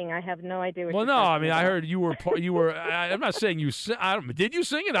singing. I have no idea what you're talking about. Well, no, I mean, about. I heard you were. I'm not saying you. Did you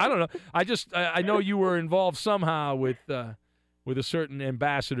sing it? I don't know. I know you were involved somehow with a certain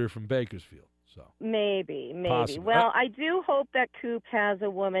ambassador from Bakersfield. So maybe. Possibly. Well, I do hope that Coop has a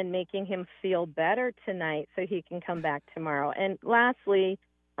woman making him feel better tonight, so he can come back tomorrow. And lastly,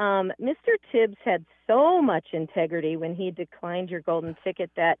 Mr. Tibbs had so much integrity when he declined your golden ticket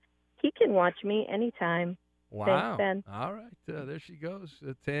that he can watch me anytime. Wow. Thanks, Ben. All right. There she goes.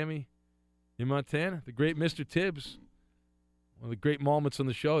 Tammy in Montana. The great Mr. Tibbs. One of the great moments on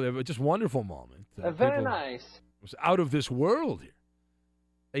the show. They were just wonderful moment. Very nice. It was out of this world here.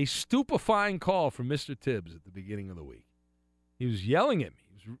 A stupefying call from Mr. Tibbs at the beginning of the week. He was yelling at me.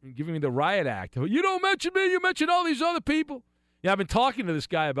 He was giving me the riot act. You don't mention me. You mention all these other people. Yeah, I've been talking to this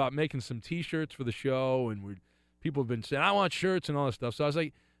guy about making some T-shirts for the show, and people have been saying, I want shirts and all this stuff. So I was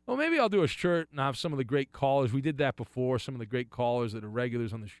like, well, maybe I'll do a shirt and have some of the great callers. We did that before, some of the great callers that are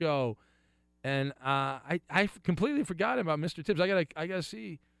regulars on the show. And I completely forgot about Mr. Tibbs. I gotta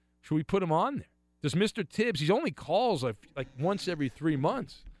see, should we put him on there? Does Mr. Tibbs, he only calls like once every 3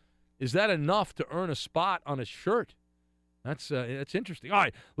 months. Is that enough to earn a spot on a shirt? That's interesting. All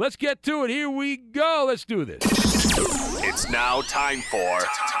right, let's get to it. Here we go. Let's do this. It's now time for.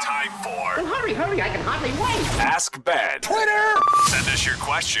 Well, hurry, I can hardly wait. Ask Ben. Twitter! Send us your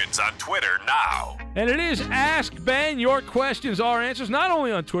questions on Twitter now. And it is Ask Ben. Your questions, our answers, not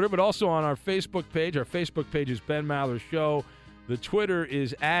only on Twitter, but also on our Facebook page. Our Facebook page is Ben Maller Show. The Twitter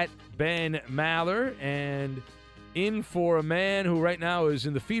is at Ben Maller. And in for a man who right now is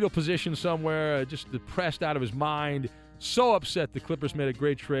in the fetal position somewhere, just depressed out of his mind, so upset the Clippers made a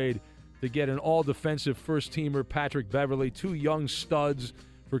great trade to get an all-defensive first-teamer, Patrick Beverley, 2 young studs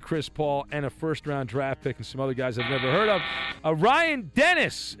for Chris Paul, and a first-round draft pick and some other guys I've never heard of. Ryan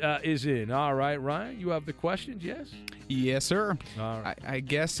Dennis is in. All right, Ryan, you have the questions, yes? Yes, sir. All right. I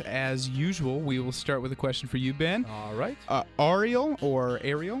guess, as usual, we will start with a question for you, Ben. All right. Ariel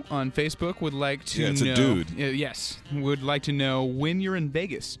on Facebook would like to know. It's a dude. Yes. Would like to know, when you're in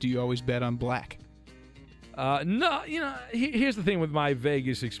Vegas, do you always bet on black? No, here's the thing with my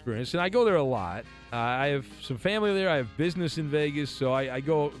Vegas experience, and I go there a lot. I have some family there. I have business in Vegas, so I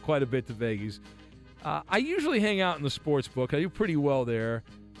go quite a bit to Vegas. I usually hang out in the sports book. I do pretty well there,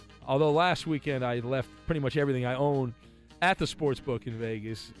 although last weekend I left pretty much everything I own at the sports book in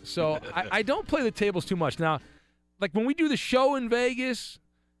Vegas. So I don't play the tables too much. Now, like when we do the show in Vegas,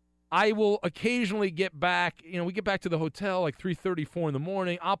 I will occasionally get back. We get back to the hotel like 3:30, 4 in the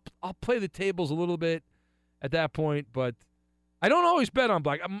morning. I'll play the tables a little bit at that point, but I don't always bet on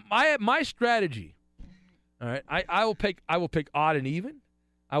black. My strategy, all right, I will pick odd and even.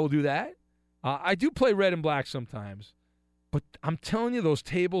 I will do that. I do play red and black sometimes, but I'm telling you, those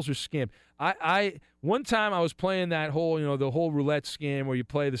tables are scammed. One time I was playing that whole, the whole roulette scam where you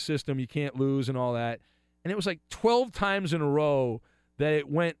play the system, you can't lose and all that, and it was like 12 times in a row that it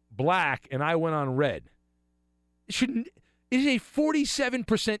went black and I went on red. It is a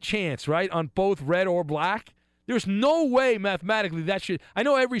 47% chance, right, on both red or black. There's no way mathematically that should. I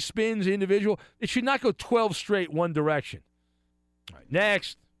know every spin's individual. It should not go 12 straight one direction. All right,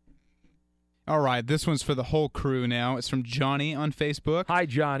 next. All right, this one's for the whole crew now. It's from Johnny on Facebook. Hi,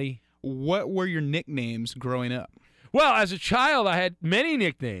 Johnny. What were your nicknames growing up? Well, as a child, I had many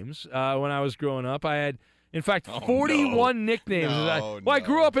nicknames when I was growing up. I had, in fact, 41 nicknames. I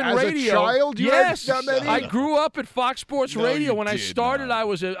grew up in radio. As a child, you yes, had that many? I grew up at Fox Sports Radio. When I started, I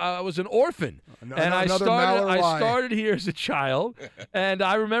was an orphan. And I started here as a child, and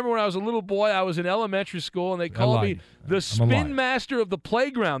I remember when I was a little boy, I was in elementary school, and they called me the spin master of the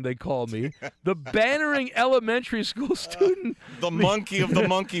playground, they called me. The bannering elementary school student. The monkey of the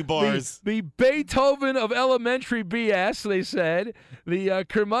monkey bars. The Beethoven of elementary BS, they said. The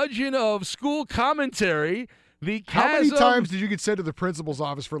curmudgeon of school commentary. How many times did you get sent to the principal's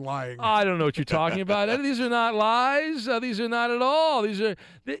office for lying? I don't know what you're talking about, Eddie. These are not lies. These are not at all.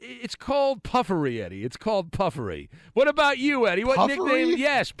 It's called puffery, Eddie. It's called puffery. What about you, Eddie? What Puffery? nickname?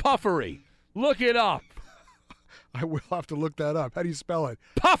 Yes, puffery. Look it up. I will have to look that up. How do you spell it?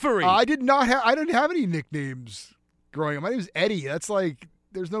 Puffery. I didn't have any nicknimes growing up. My name is Eddie. That's like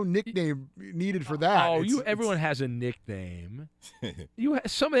there's no nickname needed for that. Oh, everyone has a nickname.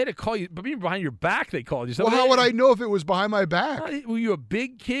 Somebody had to call you, but behind your back they called you. Well, how would I know if it was behind my back? Were you a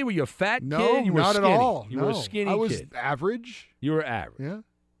big kid? Were you a fat kid? No, You were not skinny. at all. You were a skinny kid. I was average. You were average. Yeah.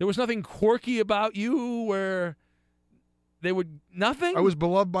 There was nothing quirky about you where they would nothing. I was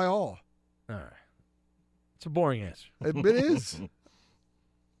beloved by all. All right. It's a boring answer. It is.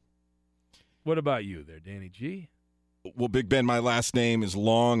 What about you there, Danny G? Well, Big Ben, my last name is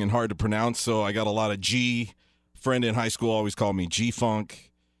long and hard to pronounce, so I got a lot of G. Friend in high school always called me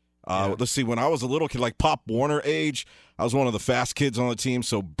G-Funk. Let's see, when I was a little kid, like Pop Warner age, I was one of the fast kids on the team,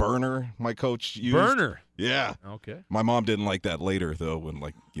 so Burner, my coach used. Burner? Yeah. Okay. My mom didn't like that later, though, when,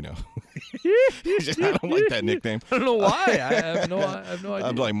 I don't like that nickname. I don't know why. I have no idea.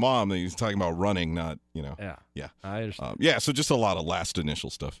 I'm like, Mom, he's talking about running, not, Yeah. I understand. So just a lot of last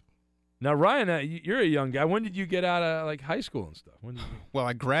initial stuff. Now, Ryan, you're a young guy. When did you get out of high school and stuff? Well,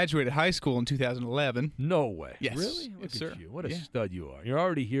 I graduated high school in 2011. No way. Yes. Really? Look Yes, at sir. you. What a stud you are. You're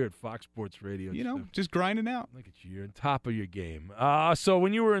already here at Fox Sports Radio. Just grinding out. Look at you. You're on top of your game. So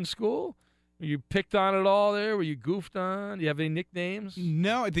when you were in school, were you picked on at all there? Were you goofed on? Do you have any nicknames?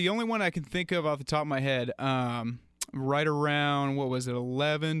 No, the only one I can think of off the top of my head, right around,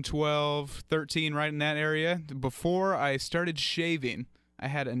 11, 12, 13, right in that area, before I started shaving, I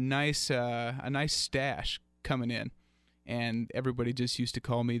had a nice stash coming in, and everybody just used to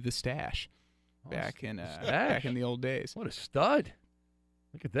call me the Stash back in the old days. What a stud!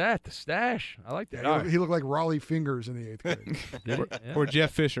 Look at that, the Stash. I like that. He looked like Raleigh Fingers in the 8th grade, or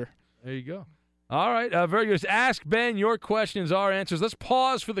Jeff Fisher. There you go. All right, very good. Ask Ben your questions, our answers. Let's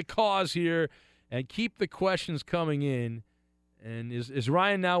pause for the cause here and keep the questions coming in. And is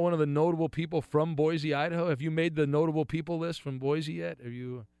Ryan now one of the notable people from Boise, Idaho? Have you made the notable people list from Boise yet?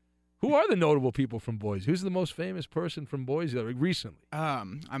 Who are the notable people from Boise? Who's the most famous person from Boise recently?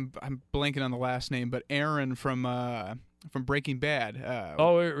 I'm blanking on the last name, but Aaron from Breaking Bad.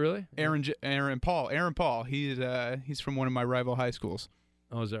 Really? Aaron Paul. He's from one of my rival high schools.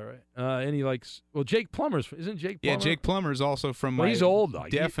 Oh, is that right? And he likes Jake Plummer's. Isn't Jake Plummer? Yeah, Jake Plummer is also from my he's old, though.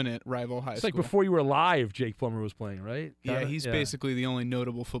 Definite rival high school. It's like before you were alive, Jake Plummer was playing, right? Yeah, he's basically the only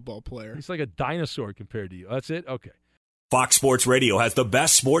notable football player. He's like a dinosaur compared to you. That's it? Okay. Fox Sports Radio has the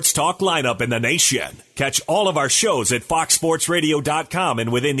best sports talk lineup in the nation. Catch all of our shows at foxsportsradio.com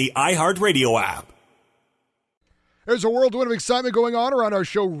and within the iHeartRadio app. There's a whirlwind of excitement going on around our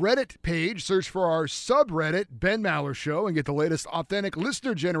show Reddit page. Search for our subreddit, Ben Maller Show, and get the latest authentic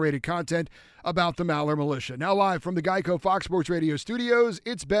listener-generated content about the Maller Militia. Now live from the Geico Fox Sports Radio studios,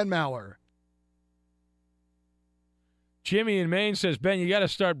 it's Ben Maller. Jimmy in Maine says, Ben, you got to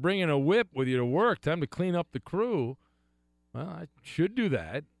start bringing a whip with you to work. Time to clean up the crew. Well, I should do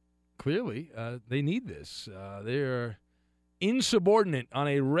that. Clearly, they need this. They're insubordinate on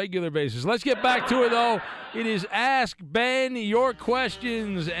a regular basis. Let's get back to it, though. It is Ask Ben your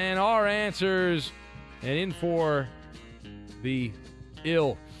questions and our answers. And in for the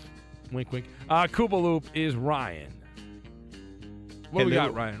wink, wink, Koopa Loop is Ryan. What do we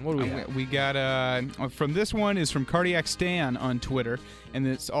got, Ryan? What do we got? We got, from this one is from Cardiac Stan on Twitter, and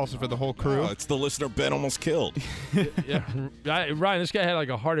it's also for the whole crew. It's the listener Ben almost killed. Yeah, Ryan, this guy had like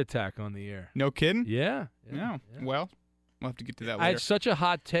a heart attack on the air. No kidding? Yeah. Well, we'll have to get to that later. I had such a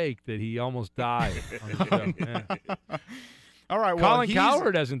hot take that he almost died on the show. Yeah. All right, well, Colin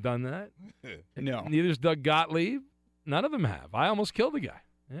Cowherd hasn't done that. No. Neither's Doug Gottlieb. None of them have. I almost killed the guy.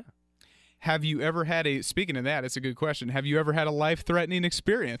 Yeah. Have you ever had speaking of that, it's a good question. Have you ever had a life-threatening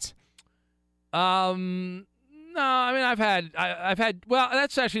experience? No, I mean, I've had, well,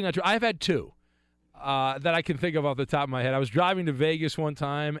 that's actually not true. I've had two that I can think of off the top of my head. I was driving to Vegas one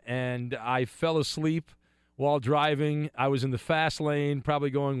time, and I fell asleep while driving. I was in the fast lane, probably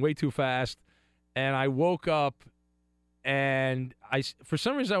going way too fast, and I woke up, and for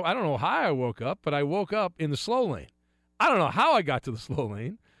some reason, I don't know how I woke up, but I woke up in the slow lane. I don't know how I got to the slow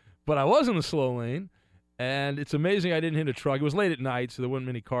lane, but I was in the slow lane, And it's amazing I didn't hit a truck. It was late at night, so there weren't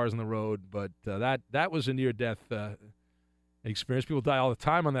many cars on the road. But that was a near-death experience. People die all the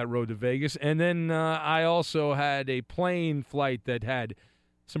time on that road to Vegas. And then I also had a plane flight that had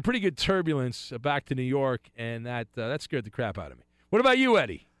some pretty good turbulence back to New York, and that scared the crap out of me. What about you,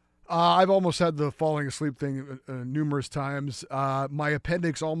 Eddie? I've almost had the falling asleep thing numerous times. My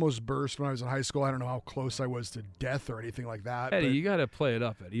appendix almost burst when I was in high school. I don't know how close I was to death or anything like that. Eddie, you got to play it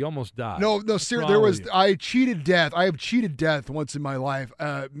up, Eddie. You almost died. No, seriously. I cheated death. I have cheated death once in my life.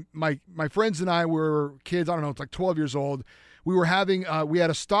 My friends and I were kids. I don't know. It's like 12 years old. We were having we had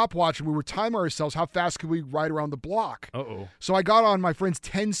a stopwatch and we were timing ourselves. How fast could we ride around the block? Uh-oh. So I got on my friend's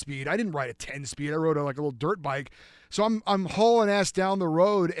 10-speed. I didn't ride a 10-speed. I rode like a little dirt bike. So I'm hauling ass down the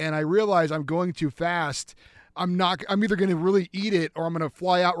road, and I realize I'm going too fast. I'm either going to really eat it or I'm going to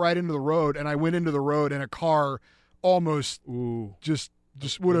fly out right into the road. And I went into the road, and a car almost just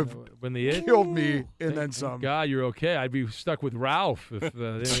would have killed me and then some. God, you're okay. I'd be stuck with Ralph if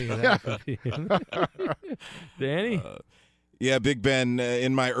anything had happened. Danny? Yeah, Big Ben.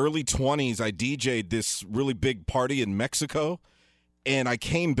 In my early 20s, I DJ'd this really big party in Mexico. And I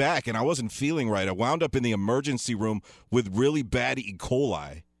came back, and I wasn't feeling right. I wound up in the emergency room with really bad E.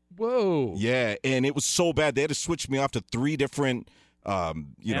 coli. Whoa. Yeah, and it was so bad. They had to switch me off to 3 different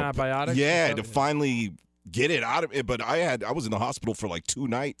antibiotics? Yeah, to finally get it out of it. But I was in the hospital for like 2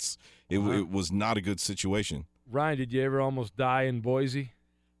 nights. It was not a good situation. Ryan, did you ever almost die in Boise?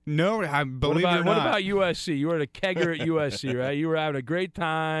 No, I believe it or not. What about USC? You were at a kegger at USC, right? You were having a great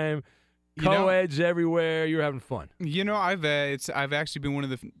time. Co-eds everywhere. You're having fun. I've actually been one of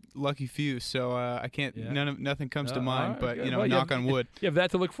the lucky few, so I can't. Yeah. Nothing comes to mind. Right, but knock on wood. You have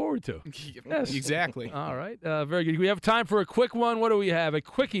that to look forward to. Yes, exactly. All right, very good. We have time for a quick one. What do we have? A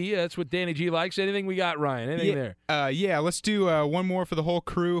quickie. That's what Danny G likes. Anything we got, Ryan? Anything there? Let's do one more for the whole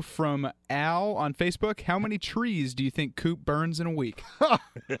crew from Al on Facebook. How many trees do you think Coop burns in a week?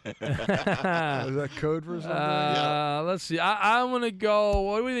 Is that code for something? Let's see. I'm gonna go.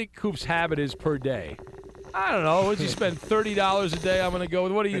 What do we think Coop's habit is per day? I don't know. Would you spend $30 a day? I'm going to go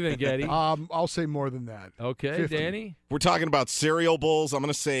with. What do you think, Eddie? I'll say more than that. Okay, 50. Danny? We're talking about cereal bowls. I'm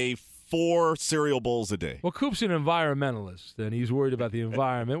going to say 4 cereal bowls a day. Well, Coop's an environmentalist, and he's worried about the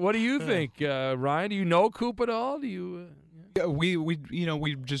environment. What do you think, Ryan? Do you know Coop at all? Do you?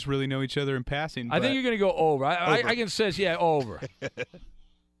 We just really know each other in passing. I think you're going to go over. I can say, over.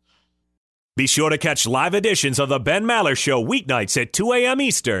 Be sure to catch live editions of the Ben Maller Show weeknights at 2 a.m.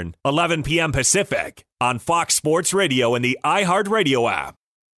 Eastern, 11 p.m. Pacific on Fox Sports Radio and the iHeartRadio app.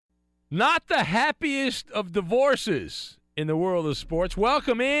 Not the happiest of divorces in the world of sports.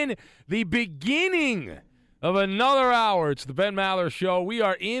 Welcome in the beginning of another hour. It's the Ben Maller Show. We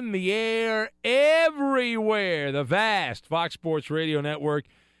are in the air everywhere. The vast Fox Sports Radio network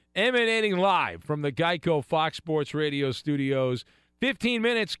emanating live from the Geico Fox Sports Radio studios. 15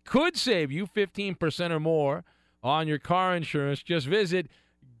 minutes could save you 15% or more on your car insurance. Just visit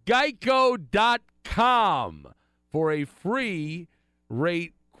geico.com for a free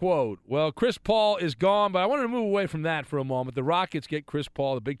rate quote. Well, Chris Paul is gone, but I wanted to move away from that for a moment. The Rockets get Chris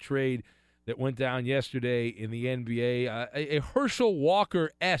Paul, the big trade that went down yesterday in the NBA, a Herschel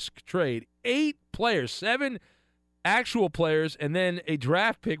Walker-esque trade. 8 players, 7 actual players, and then a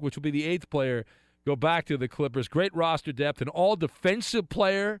draft pick, which will be the 8th player, go back to the Clippers. Great roster depth. An all-defensive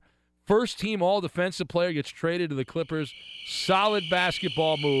player, first-team all-defensive player gets traded to the Clippers. Solid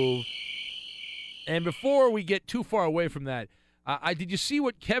basketball move. And before we get too far away from that, did you see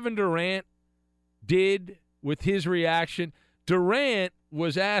what Kevin Durant did with his reaction? Durant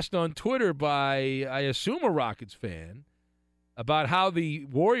was asked on Twitter by, I assume, a Rockets fan about how the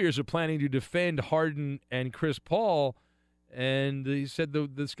Warriors are planning to defend Harden and Chris Paul. And he said,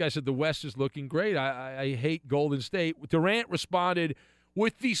 this guy said, the West is looking great. I hate Golden State. Durant responded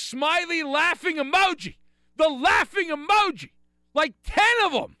with the smiley laughing emoji. The laughing emoji. Like 10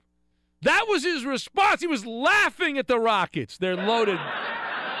 of them. That was his response. He was laughing at the Rockets. Their loaded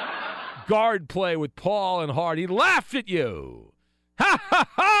guard play with Paul and Hart. He laughed at you. Ha, ha,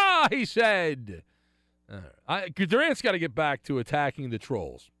 ha, he said. Durant's got to get back to attacking the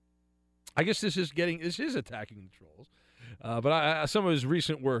trolls. I guess this is attacking the trolls. But some of his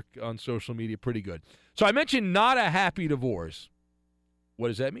recent work on social media, pretty good. So I mentioned not a happy divorce. What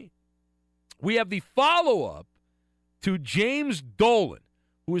does that mean? We have the follow-up to James Dolan,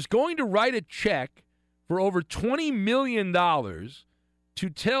 who is going to write a check for over $20 million to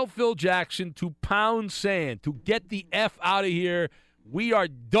tell Phil Jackson to pound sand, to get the F out of here. We are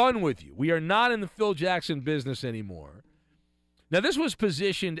done with you. We are not in the Phil Jackson business anymore. Now, this was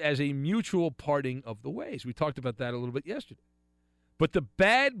positioned as a mutual parting of the ways. We talked about that a little bit yesterday. But the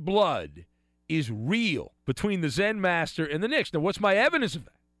bad blood is real between the Zen Master and the Knicks. Now, what's my evidence of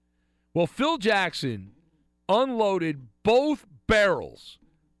that? Well, Phil Jackson unloaded both barrels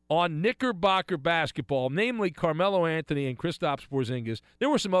on Knickerbocker basketball, namely Carmelo Anthony and Kristaps Porzingis. There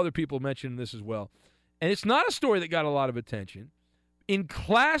were some other people mentioned in this as well. And it's not a story that got a lot of attention. In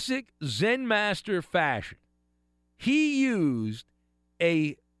classic Zen Master fashion, he used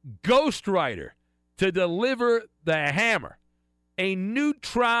a ghostwriter to deliver the hammer, a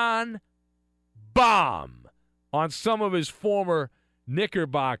neutron bomb on some of his former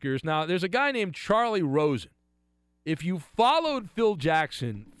Knickerbockers. Now, there's a guy named Charlie Rosen. If you followed Phil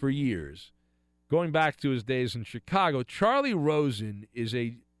Jackson for years, going back to his days in Chicago, Charlie Rosen is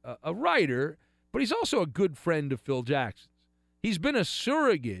a writer, but he's also a good friend of Phil Jackson's. He's been a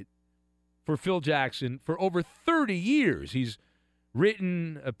surrogate for Phil Jackson for over 30 years. He's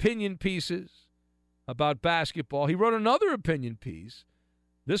written opinion pieces about basketball. He wrote another opinion piece,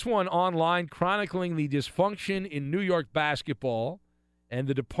 this one online, chronicling the dysfunction in New York basketball and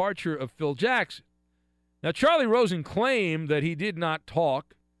the departure of Phil Jackson. Now, Charlie Rosen claimed that he did not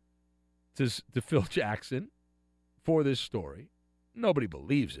talk to Phil Jackson for this story. Nobody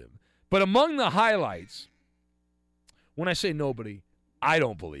believes him. But among the highlights, when I say nobody, I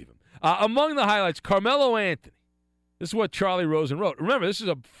don't believe him. Among the highlights, Carmelo Anthony. This is what Charlie Rosen wrote. Remember, this is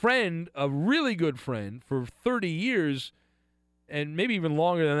a friend, a really good friend for 30 years, and maybe even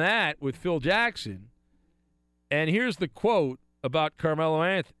longer than that with Phil Jackson. And here's the quote about Carmelo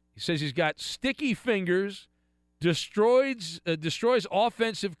Anthony. He says he's got sticky fingers, destroys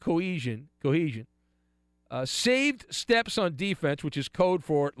offensive cohesion, saved steps on defense, which is code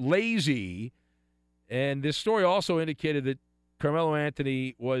for lazy. And this story also indicated that Carmelo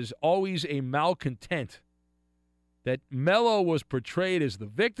Anthony was always a malcontent, that Melo was portrayed as the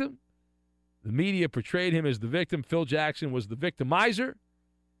victim. The media portrayed him as the victim. Phil Jackson was the victimizer.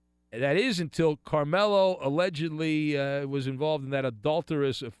 That is until Carmelo allegedly was involved in that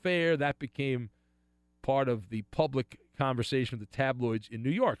adulterous affair. That became part of the public conversation of the tabloids in New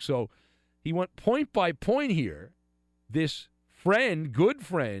York. So he went point by point here. This friend, good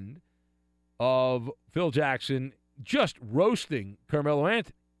friend of Phil Jackson, just roasting Carmelo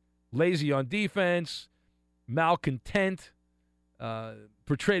Anthony. Lazy on defense, malcontent,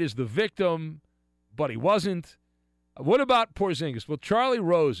 portrayed as the victim, but he wasn't. What about Porzingis? Well, Charlie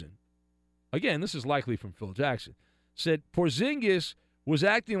Rosen, again, this is likely from Phil Jackson, said Porzingis was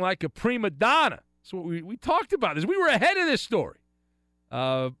acting like a prima donna. That's what we talked about this. We were ahead of this story.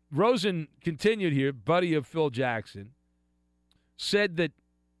 Rosen continued here, buddy of Phil Jackson, said that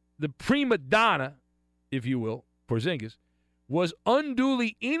the prima donna, if you will, Porzingis, was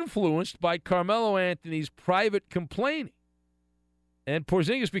unduly influenced by Carmelo Anthony's private complaining. And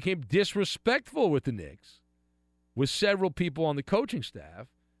Porzingis became disrespectful with the Knicks, with several people on the coaching staff.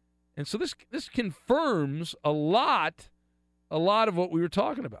 And so this confirms a lot of what we were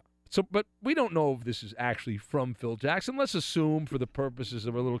talking about. So, but we don't know if this is actually from Phil Jackson. Let's assume, for the purposes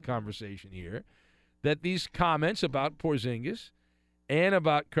of a little conversation here, that these comments about Porzingis and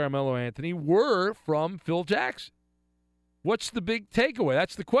about Carmelo Anthony were from Phil Jackson. What's the big takeaway?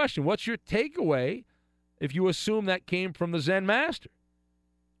 That's the question. What's your takeaway if you assume that came from the Zen Master?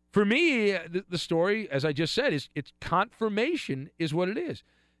 For me, the story, as I just said, it's confirmation is what it is.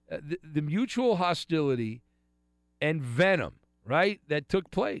 The mutual hostility and venom, right, that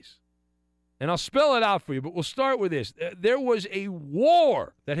took place. And I'll spell it out for you, but we'll start with this. There was a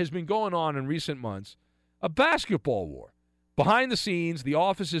war that has been going on in recent months, a basketball war. Behind the scenes, the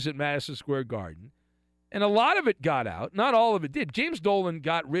offices at Madison Square Garden, and a lot of it got out. Not all of it did. James Dolan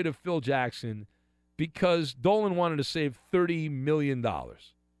got rid of Phil Jackson because Dolan wanted to save $30 million.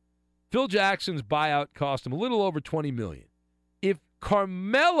 Phil Jackson's buyout cost him a little over $20 million. If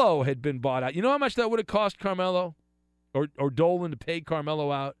Carmelo had been bought out, you know how much that would have cost Carmelo or Dolan to pay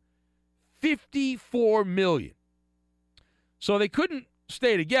Carmelo out? $54 million. So they couldn't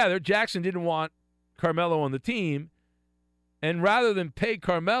stay together. Jackson didn't want Carmelo on the team. And rather than pay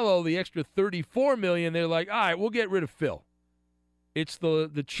Carmelo the extra $34 million, they're like, all right, we'll get rid of Phil. It's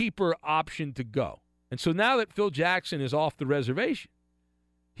the cheaper option to go. And so now that Phil Jackson is off the reservation,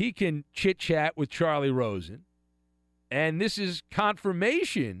 he can chit-chat with Charlie Rosen. And this is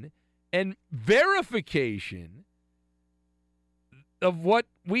confirmation and verification of what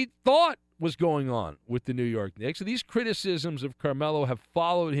we thought was going on with the New York Knicks. These criticisms of Carmelo have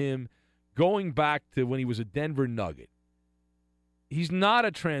followed him going back to when he was a Denver Nugget. He's not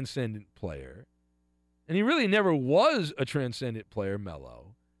a transcendent player, and he really never was a transcendent player, Melo.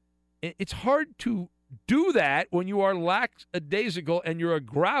 It's hard to do that when you are lackadaisical and you're a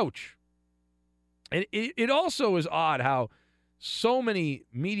grouch. And it also is odd how so many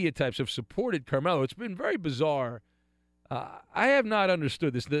media types have supported Carmelo. It's been very bizarre. I have not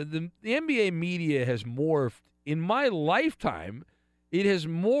understood this. The NBA media has morphed. In my lifetime, it has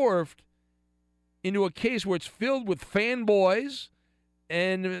morphed into a case where it's filled with fanboys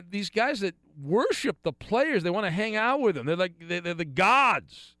and these guys that worship the players. They want to hang out with them. They're the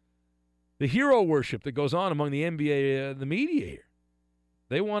gods. The hero worship that goes on among the NBA, the media here.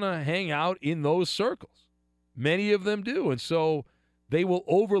 They want to hang out in those circles. Many of them do. And so they will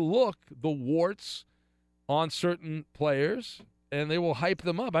overlook the warts on certain players, and they will hype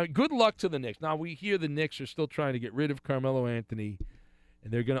them up. I mean, good luck to the Knicks. Now, we hear the Knicks are still trying to get rid of Carmelo Anthony,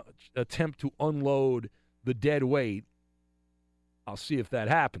 and they're going to attempt to unload the dead weight. I'll see if that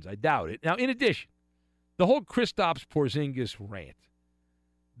happens. I doubt it. Now, in addition, the whole Kristaps Porzingis rant,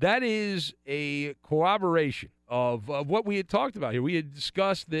 that is a corroboration of what we had talked about here. We had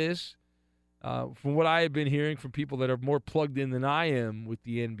discussed this from what I have been hearing from people that are more plugged in than I am with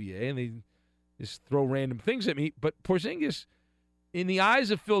the NBA, and they just throw random things at me. But Porzingis, in the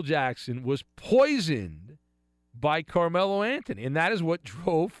eyes of Phil Jackson, was poisoned by Carmelo Anthony, and that is what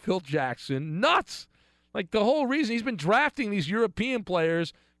drove Phil Jackson nuts. Like, the whole reason he's been drafting these European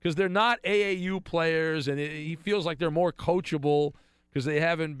players because they're not AAU players, and he feels like they're more coachable because they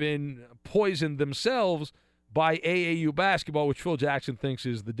haven't been poisoned themselves by AAU basketball, which Phil Jackson thinks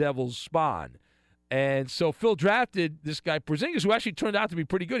is the devil's spawn. And so Phil drafted this guy Porzingis, who actually turned out to be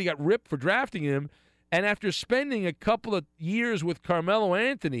pretty good. He got ripped for drafting him. And after spending a couple of years with Carmelo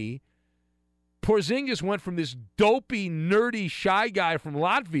Anthony, Porzingis went from this dopey, nerdy, shy guy from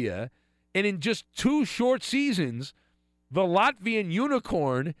Latvia, and in just 2 short seasons, the Latvian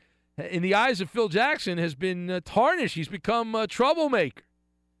unicorn, in the eyes of Phil Jackson, has been tarnished. He's become a troublemaker.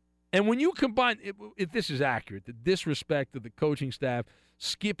 And when you combine, if this is accurate, the disrespect of the coaching staff,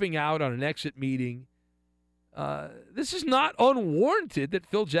 skipping out on an exit meeting, this is not unwarranted that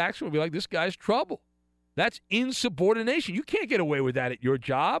Phil Jackson will be like, this guy's trouble. That's insubordination. You can't get away with that at your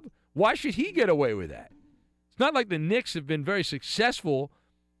job. Why should he get away with that? It's not like the Knicks have been very successful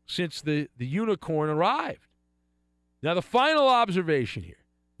since the unicorn arrived. Now, the final observation here.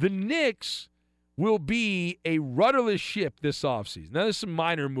 The Knicks will be a rudderless ship this offseason. Now, there's some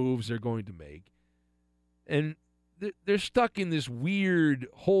minor moves they're going to make. And they're stuck in this weird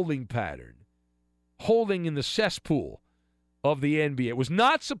holding pattern, holding in the cesspool of the NBA. It was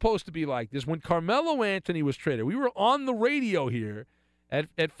not supposed to be like this. When Carmelo Anthony was traded, we were on the radio here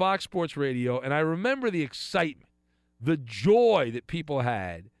at Fox Sports Radio, and I remember the excitement, the joy that people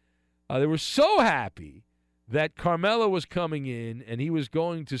had. They were so happy that Carmelo was coming in and he was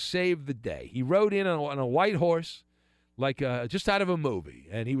going to save the day. He rode in on a white horse, like just out of a movie,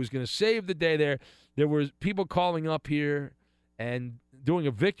 and he was going to save the day there. There were people calling up here and doing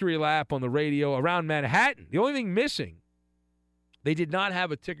a victory lap on the radio around Manhattan. The only thing missing, they did not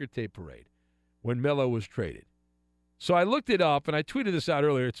have a ticker tape parade when Melo was traded. So I looked it up, and I tweeted this out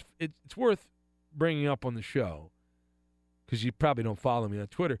earlier. It's worth bringing up on the show because you probably don't follow me on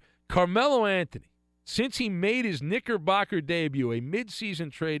Twitter. Carmelo Anthony, since he made his Knickerbocker debut, a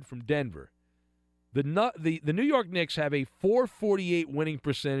midseason trade from Denver, the New York Knicks have a .448 winning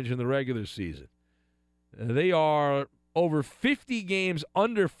percentage in the regular season. They are over 50 games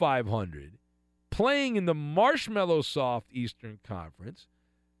under 500, playing in the Marshmallow Soft Eastern Conference.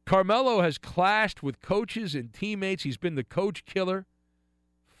 Carmelo has clashed with coaches and teammates. He's been the coach killer.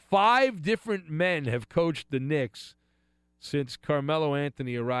 5 different men have coached the Knicks since Carmelo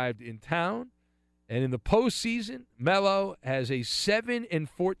Anthony arrived in town. And in the postseason, Melo has a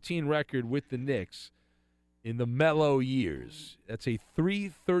 7-14 record with the Knicks in the Melo years. That's a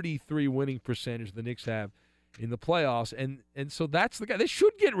 .333 winning percentage the Knicks have in the playoffs. And so that's the guy. They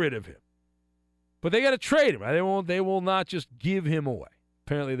should get rid of him. But they got to trade him. Right? They will not just give him away.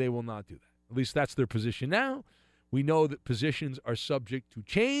 Apparently they will not do that. At least that's their position now. We know that positions are subject to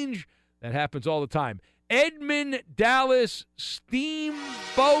change. That happens all the time. Edmund Dallas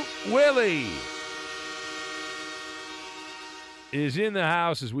Steamboat Willie is in the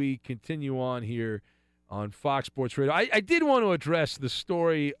house as we continue on here on Fox Sports Radio. I did want to address the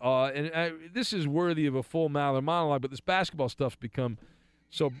story, and this is worthy of a full Maller monologue, but this basketball stuff's become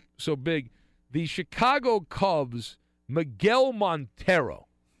so big. The Chicago Cubs, Miguel Montero.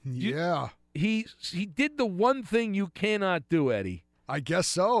 Yeah. He did the one thing you cannot do, Eddie. I guess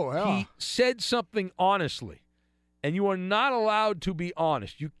so, yeah. He said something honestly, and you are not allowed to be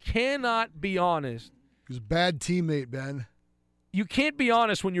honest. You cannot be honest. He was a bad teammate, Ben. You can't be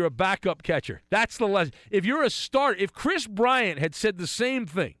honest when you're a backup catcher. That's the lesson. If you're a starter, if Chris Bryant had said the same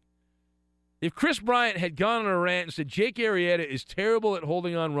thing, if Chris Bryant had gone on a rant and said, Jake Arrieta is terrible at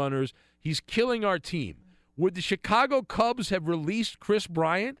holding on runners, he's killing our team, Would the Chicago Cubs have released Chris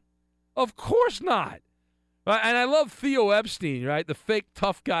Bryant? Of course not. And I love Theo Epstein, right? The fake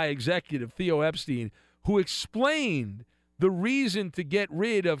tough guy executive, Theo Epstein, who explained the reason to get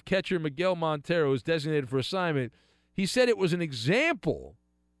rid of catcher Miguel Montero, who's designated for assignment. He said it was an example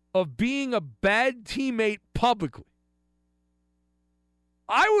of being a bad teammate publicly.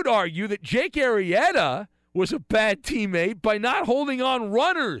 I would argue that Jake Arrieta was a bad teammate by not holding on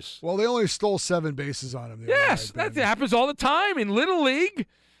runners. Well, they only stole 7 bases on him. Yes, that happens all the time in Little League,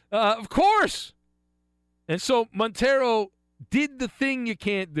 of course. And so Montero did the thing you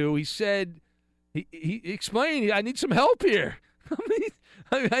can't do. He said, he explained, I need some help here.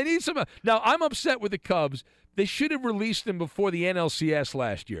 I need some help. Now, I'm upset with the Cubs. They should have released him before the NLCS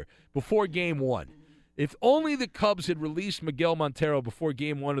last year, before Game 1. If only the Cubs had released Miguel Montero before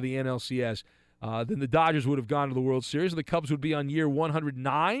Game 1 of the NLCS, then the Dodgers would have gone to the World Series. The Cubs would be on year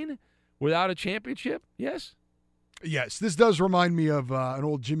 109 without a championship. Yes? Yes. This does remind me of an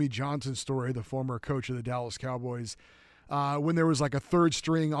old Jimmy Johnson story, the former coach of the Dallas Cowboys, when there was like a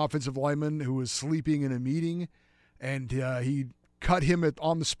third-string offensive lineman who was sleeping in a meeting, and he cut him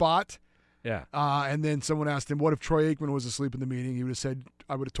on the spot. Yeah. And then someone asked him, what if Troy Aikman was asleep in the meeting? He would have said,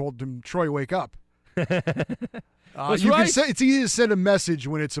 I would have told him, Troy, wake up. It's easy to send a message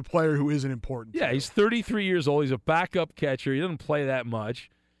when it's a player who isn't important. Yeah, he's 33 years old. He's a backup catcher. He doesn't play that much.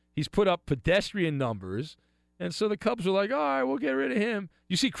 He's put up pedestrian numbers. And so the Cubs are like, all right, we'll get rid of him.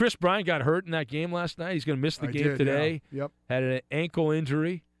 You see Chris Bryant got hurt in that game last night. He's going to miss the game today. Yeah. Yep. Had an ankle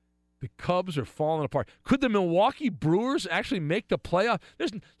injury. The Cubs are falling apart. Could the Milwaukee Brewers actually make the playoff?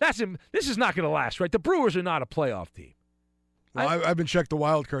 This is not going to last, right? The Brewers are not a playoff team. Well, I've been checking the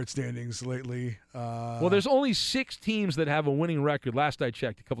wild card standings lately. Well, there's only 6 teams that have a winning record. Last I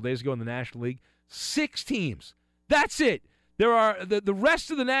checked a couple days ago in the National League, 6 teams. That's it. There are the rest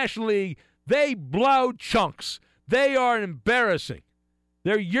of the National League. They blow chunks. They are embarrassing.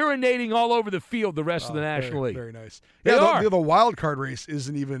 They're urinating all over the field. The rest of the National League. Very nice. They are. The wild card race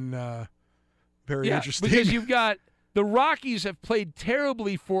isn't even very interesting. Because you've got the Rockies have played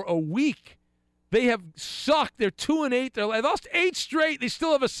terribly for a week. They have sucked. They're 2-8. They lost 8 straight. They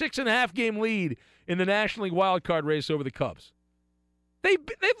still have a 6.5 game lead in the National League wild card race over the Cubs. They've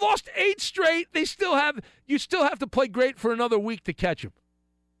lost 8 straight. You still have to play great for another week to catch them.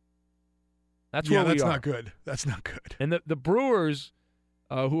 That's where we are. That's not good. That's not good. And the Brewers,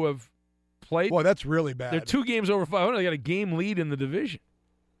 who have played, boy, that's really bad. They're 2 games over 500. They got a game lead in the division.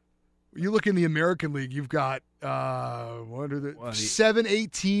 You look in the American League, you've got 7,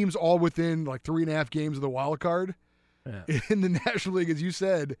 8 teams all within like 3.5 games of the wild card. Yeah. In the National League, as you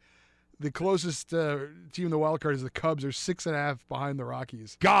said, the closest team in the wild card is the Cubs. They're 6.5 behind the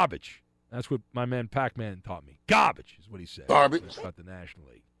Rockies. Garbage. That's what my man Pac-Man taught me. Garbage is what he said. Garbage. About the National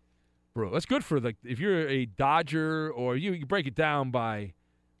League. Bro, that's good for if you're a Dodger, or you break it down by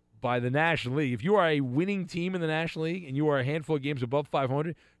the National League. If you are a winning team in the National League and you are a handful of games above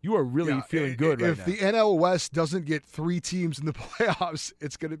 500, you are really feeling good right now. If the NL West doesn't get 3 teams in the playoffs,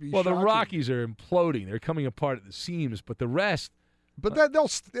 it's going to be shocking. The Rockies are imploding. They're coming apart at the seams, but the rest. But they'll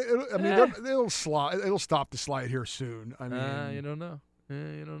slide. It'll stop the slide here soon. I mean, you don't know.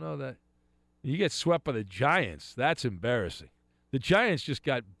 You don't know that. You get swept by the Giants. That's embarrassing. The Giants just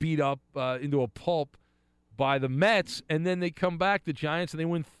got beat up into a pulp by the Mets, and then they come back, the Giants, and they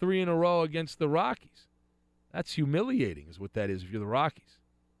win 3 in a row against the Rockies. That's humiliating is what that is if you're the Rockies.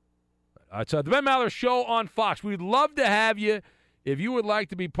 It's the Ben Maller Show on Fox. We'd love to have you. If you would like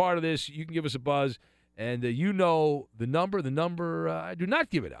to be part of this, you can give us a buzz. And you know the number. The number, I do not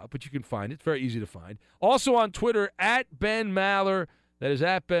give it out, but you can find it. It's very easy to find. Also on Twitter, at Ben Maller. That is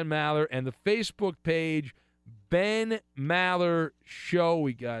at Ben Maller. And the Facebook page, Ben Maller Show.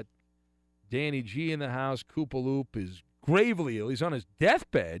 We got Danny G in the house. Koopaloop is gravely ill. He's on his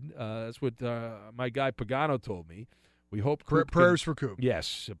deathbed. That's what my guy Pagano told me. We hope prayers for Coop.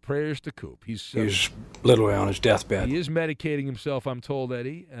 Yes, prayers to Coop. He's literally on his deathbed. He is medicating himself, I'm told,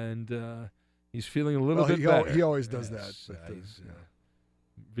 Eddie, and he's feeling a little bit better. He always does that. He's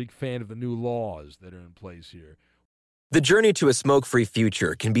a big fan of the new laws that are in place here. The journey to a smoke-free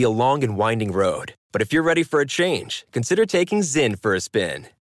future can be a long and winding road, but if you're ready for a change, consider taking Zyn for a spin.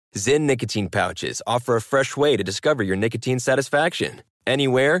 Zyn nicotine pouches offer a fresh way to discover your nicotine satisfaction.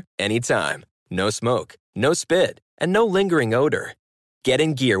 Anywhere, anytime. No smoke, no spit, and no lingering odor. Get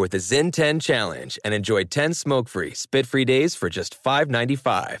in gear with the Zyn 10 Challenge and enjoy 10 smoke-free, spit-free days for just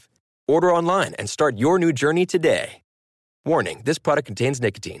 $5.95. Order online and start your new journey today. Warning, this product contains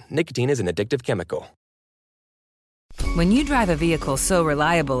nicotine. Nicotine is an addictive chemical. When you drive a vehicle so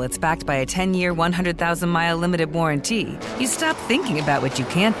reliable it's backed by a 10-year, 100,000-mile limited warranty, you stop thinking about what you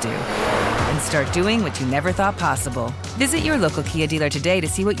can't do and start doing what you never thought possible. Visit your local Kia dealer today to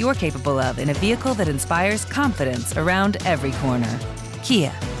see what you're capable of in a vehicle that inspires confidence around every corner.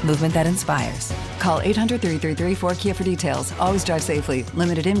 Kia, movement that inspires. Call 800-333-4KIA for details. Always drive safely.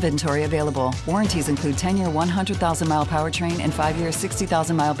 Limited inventory available. Warranties include 10-year 100,000-mile powertrain and 5-year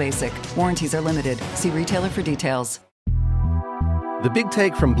 60,000-mile basic. Warranties are limited. See retailer for details. The Big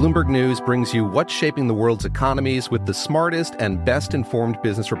Take from Bloomberg News brings you what's shaping the world's economies with the smartest and best-informed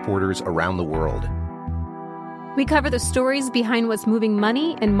business reporters around the world. We cover the stories behind what's moving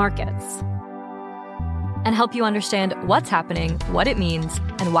money and markets, and help you understand what's happening, what it means,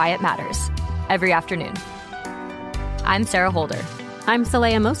 and why it matters every afternoon. I'm Sarah Holder. I'm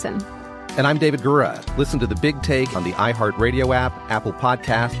Saleha Mohsin. And I'm David Gura. Listen to The Big Take on the iHeartRadio app, Apple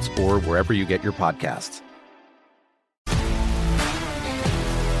Podcasts, or wherever you get your podcasts.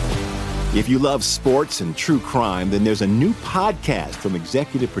 If you love sports and true crime, then there's a new podcast from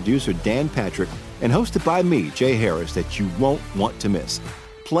executive producer Dan Patrick and hosted by me, Jay Harris, that you won't want to miss.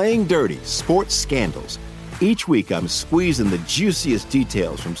 Playing Dirty: Sports Scandals. Each week, I'm squeezing the juiciest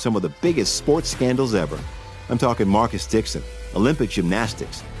details from some of the biggest sports scandals ever. I'm talking Marcus Dixon, Olympic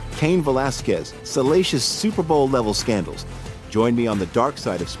gymnastics, Cain Velasquez, salacious Super Bowl-level scandals. Join me on the dark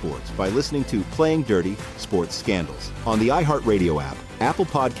side of sports by listening to Playing Dirty: Sports Scandals on the iHeartRadio app, Apple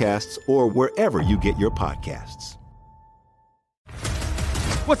Podcasts, or wherever you get your podcasts.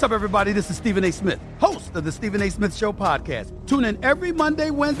 What's up, everybody? This is Stephen A. Smith, host of the Stephen A. Smith Show podcast. Tune in every Monday,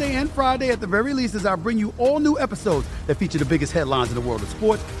 Wednesday, and Friday at the very least as I bring you all new episodes that feature the biggest headlines in the world of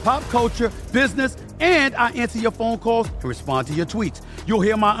sports, pop culture, business, and I answer your phone calls and respond to your tweets. You'll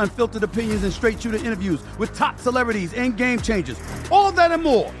hear my unfiltered opinions and straight-shooter interviews with top celebrities and game changers. All that and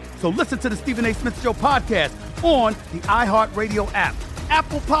more. So listen to the Stephen A. Smith Show podcast on the iHeartRadio app,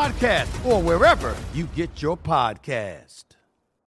 Apple Podcasts, or wherever you get your podcasts.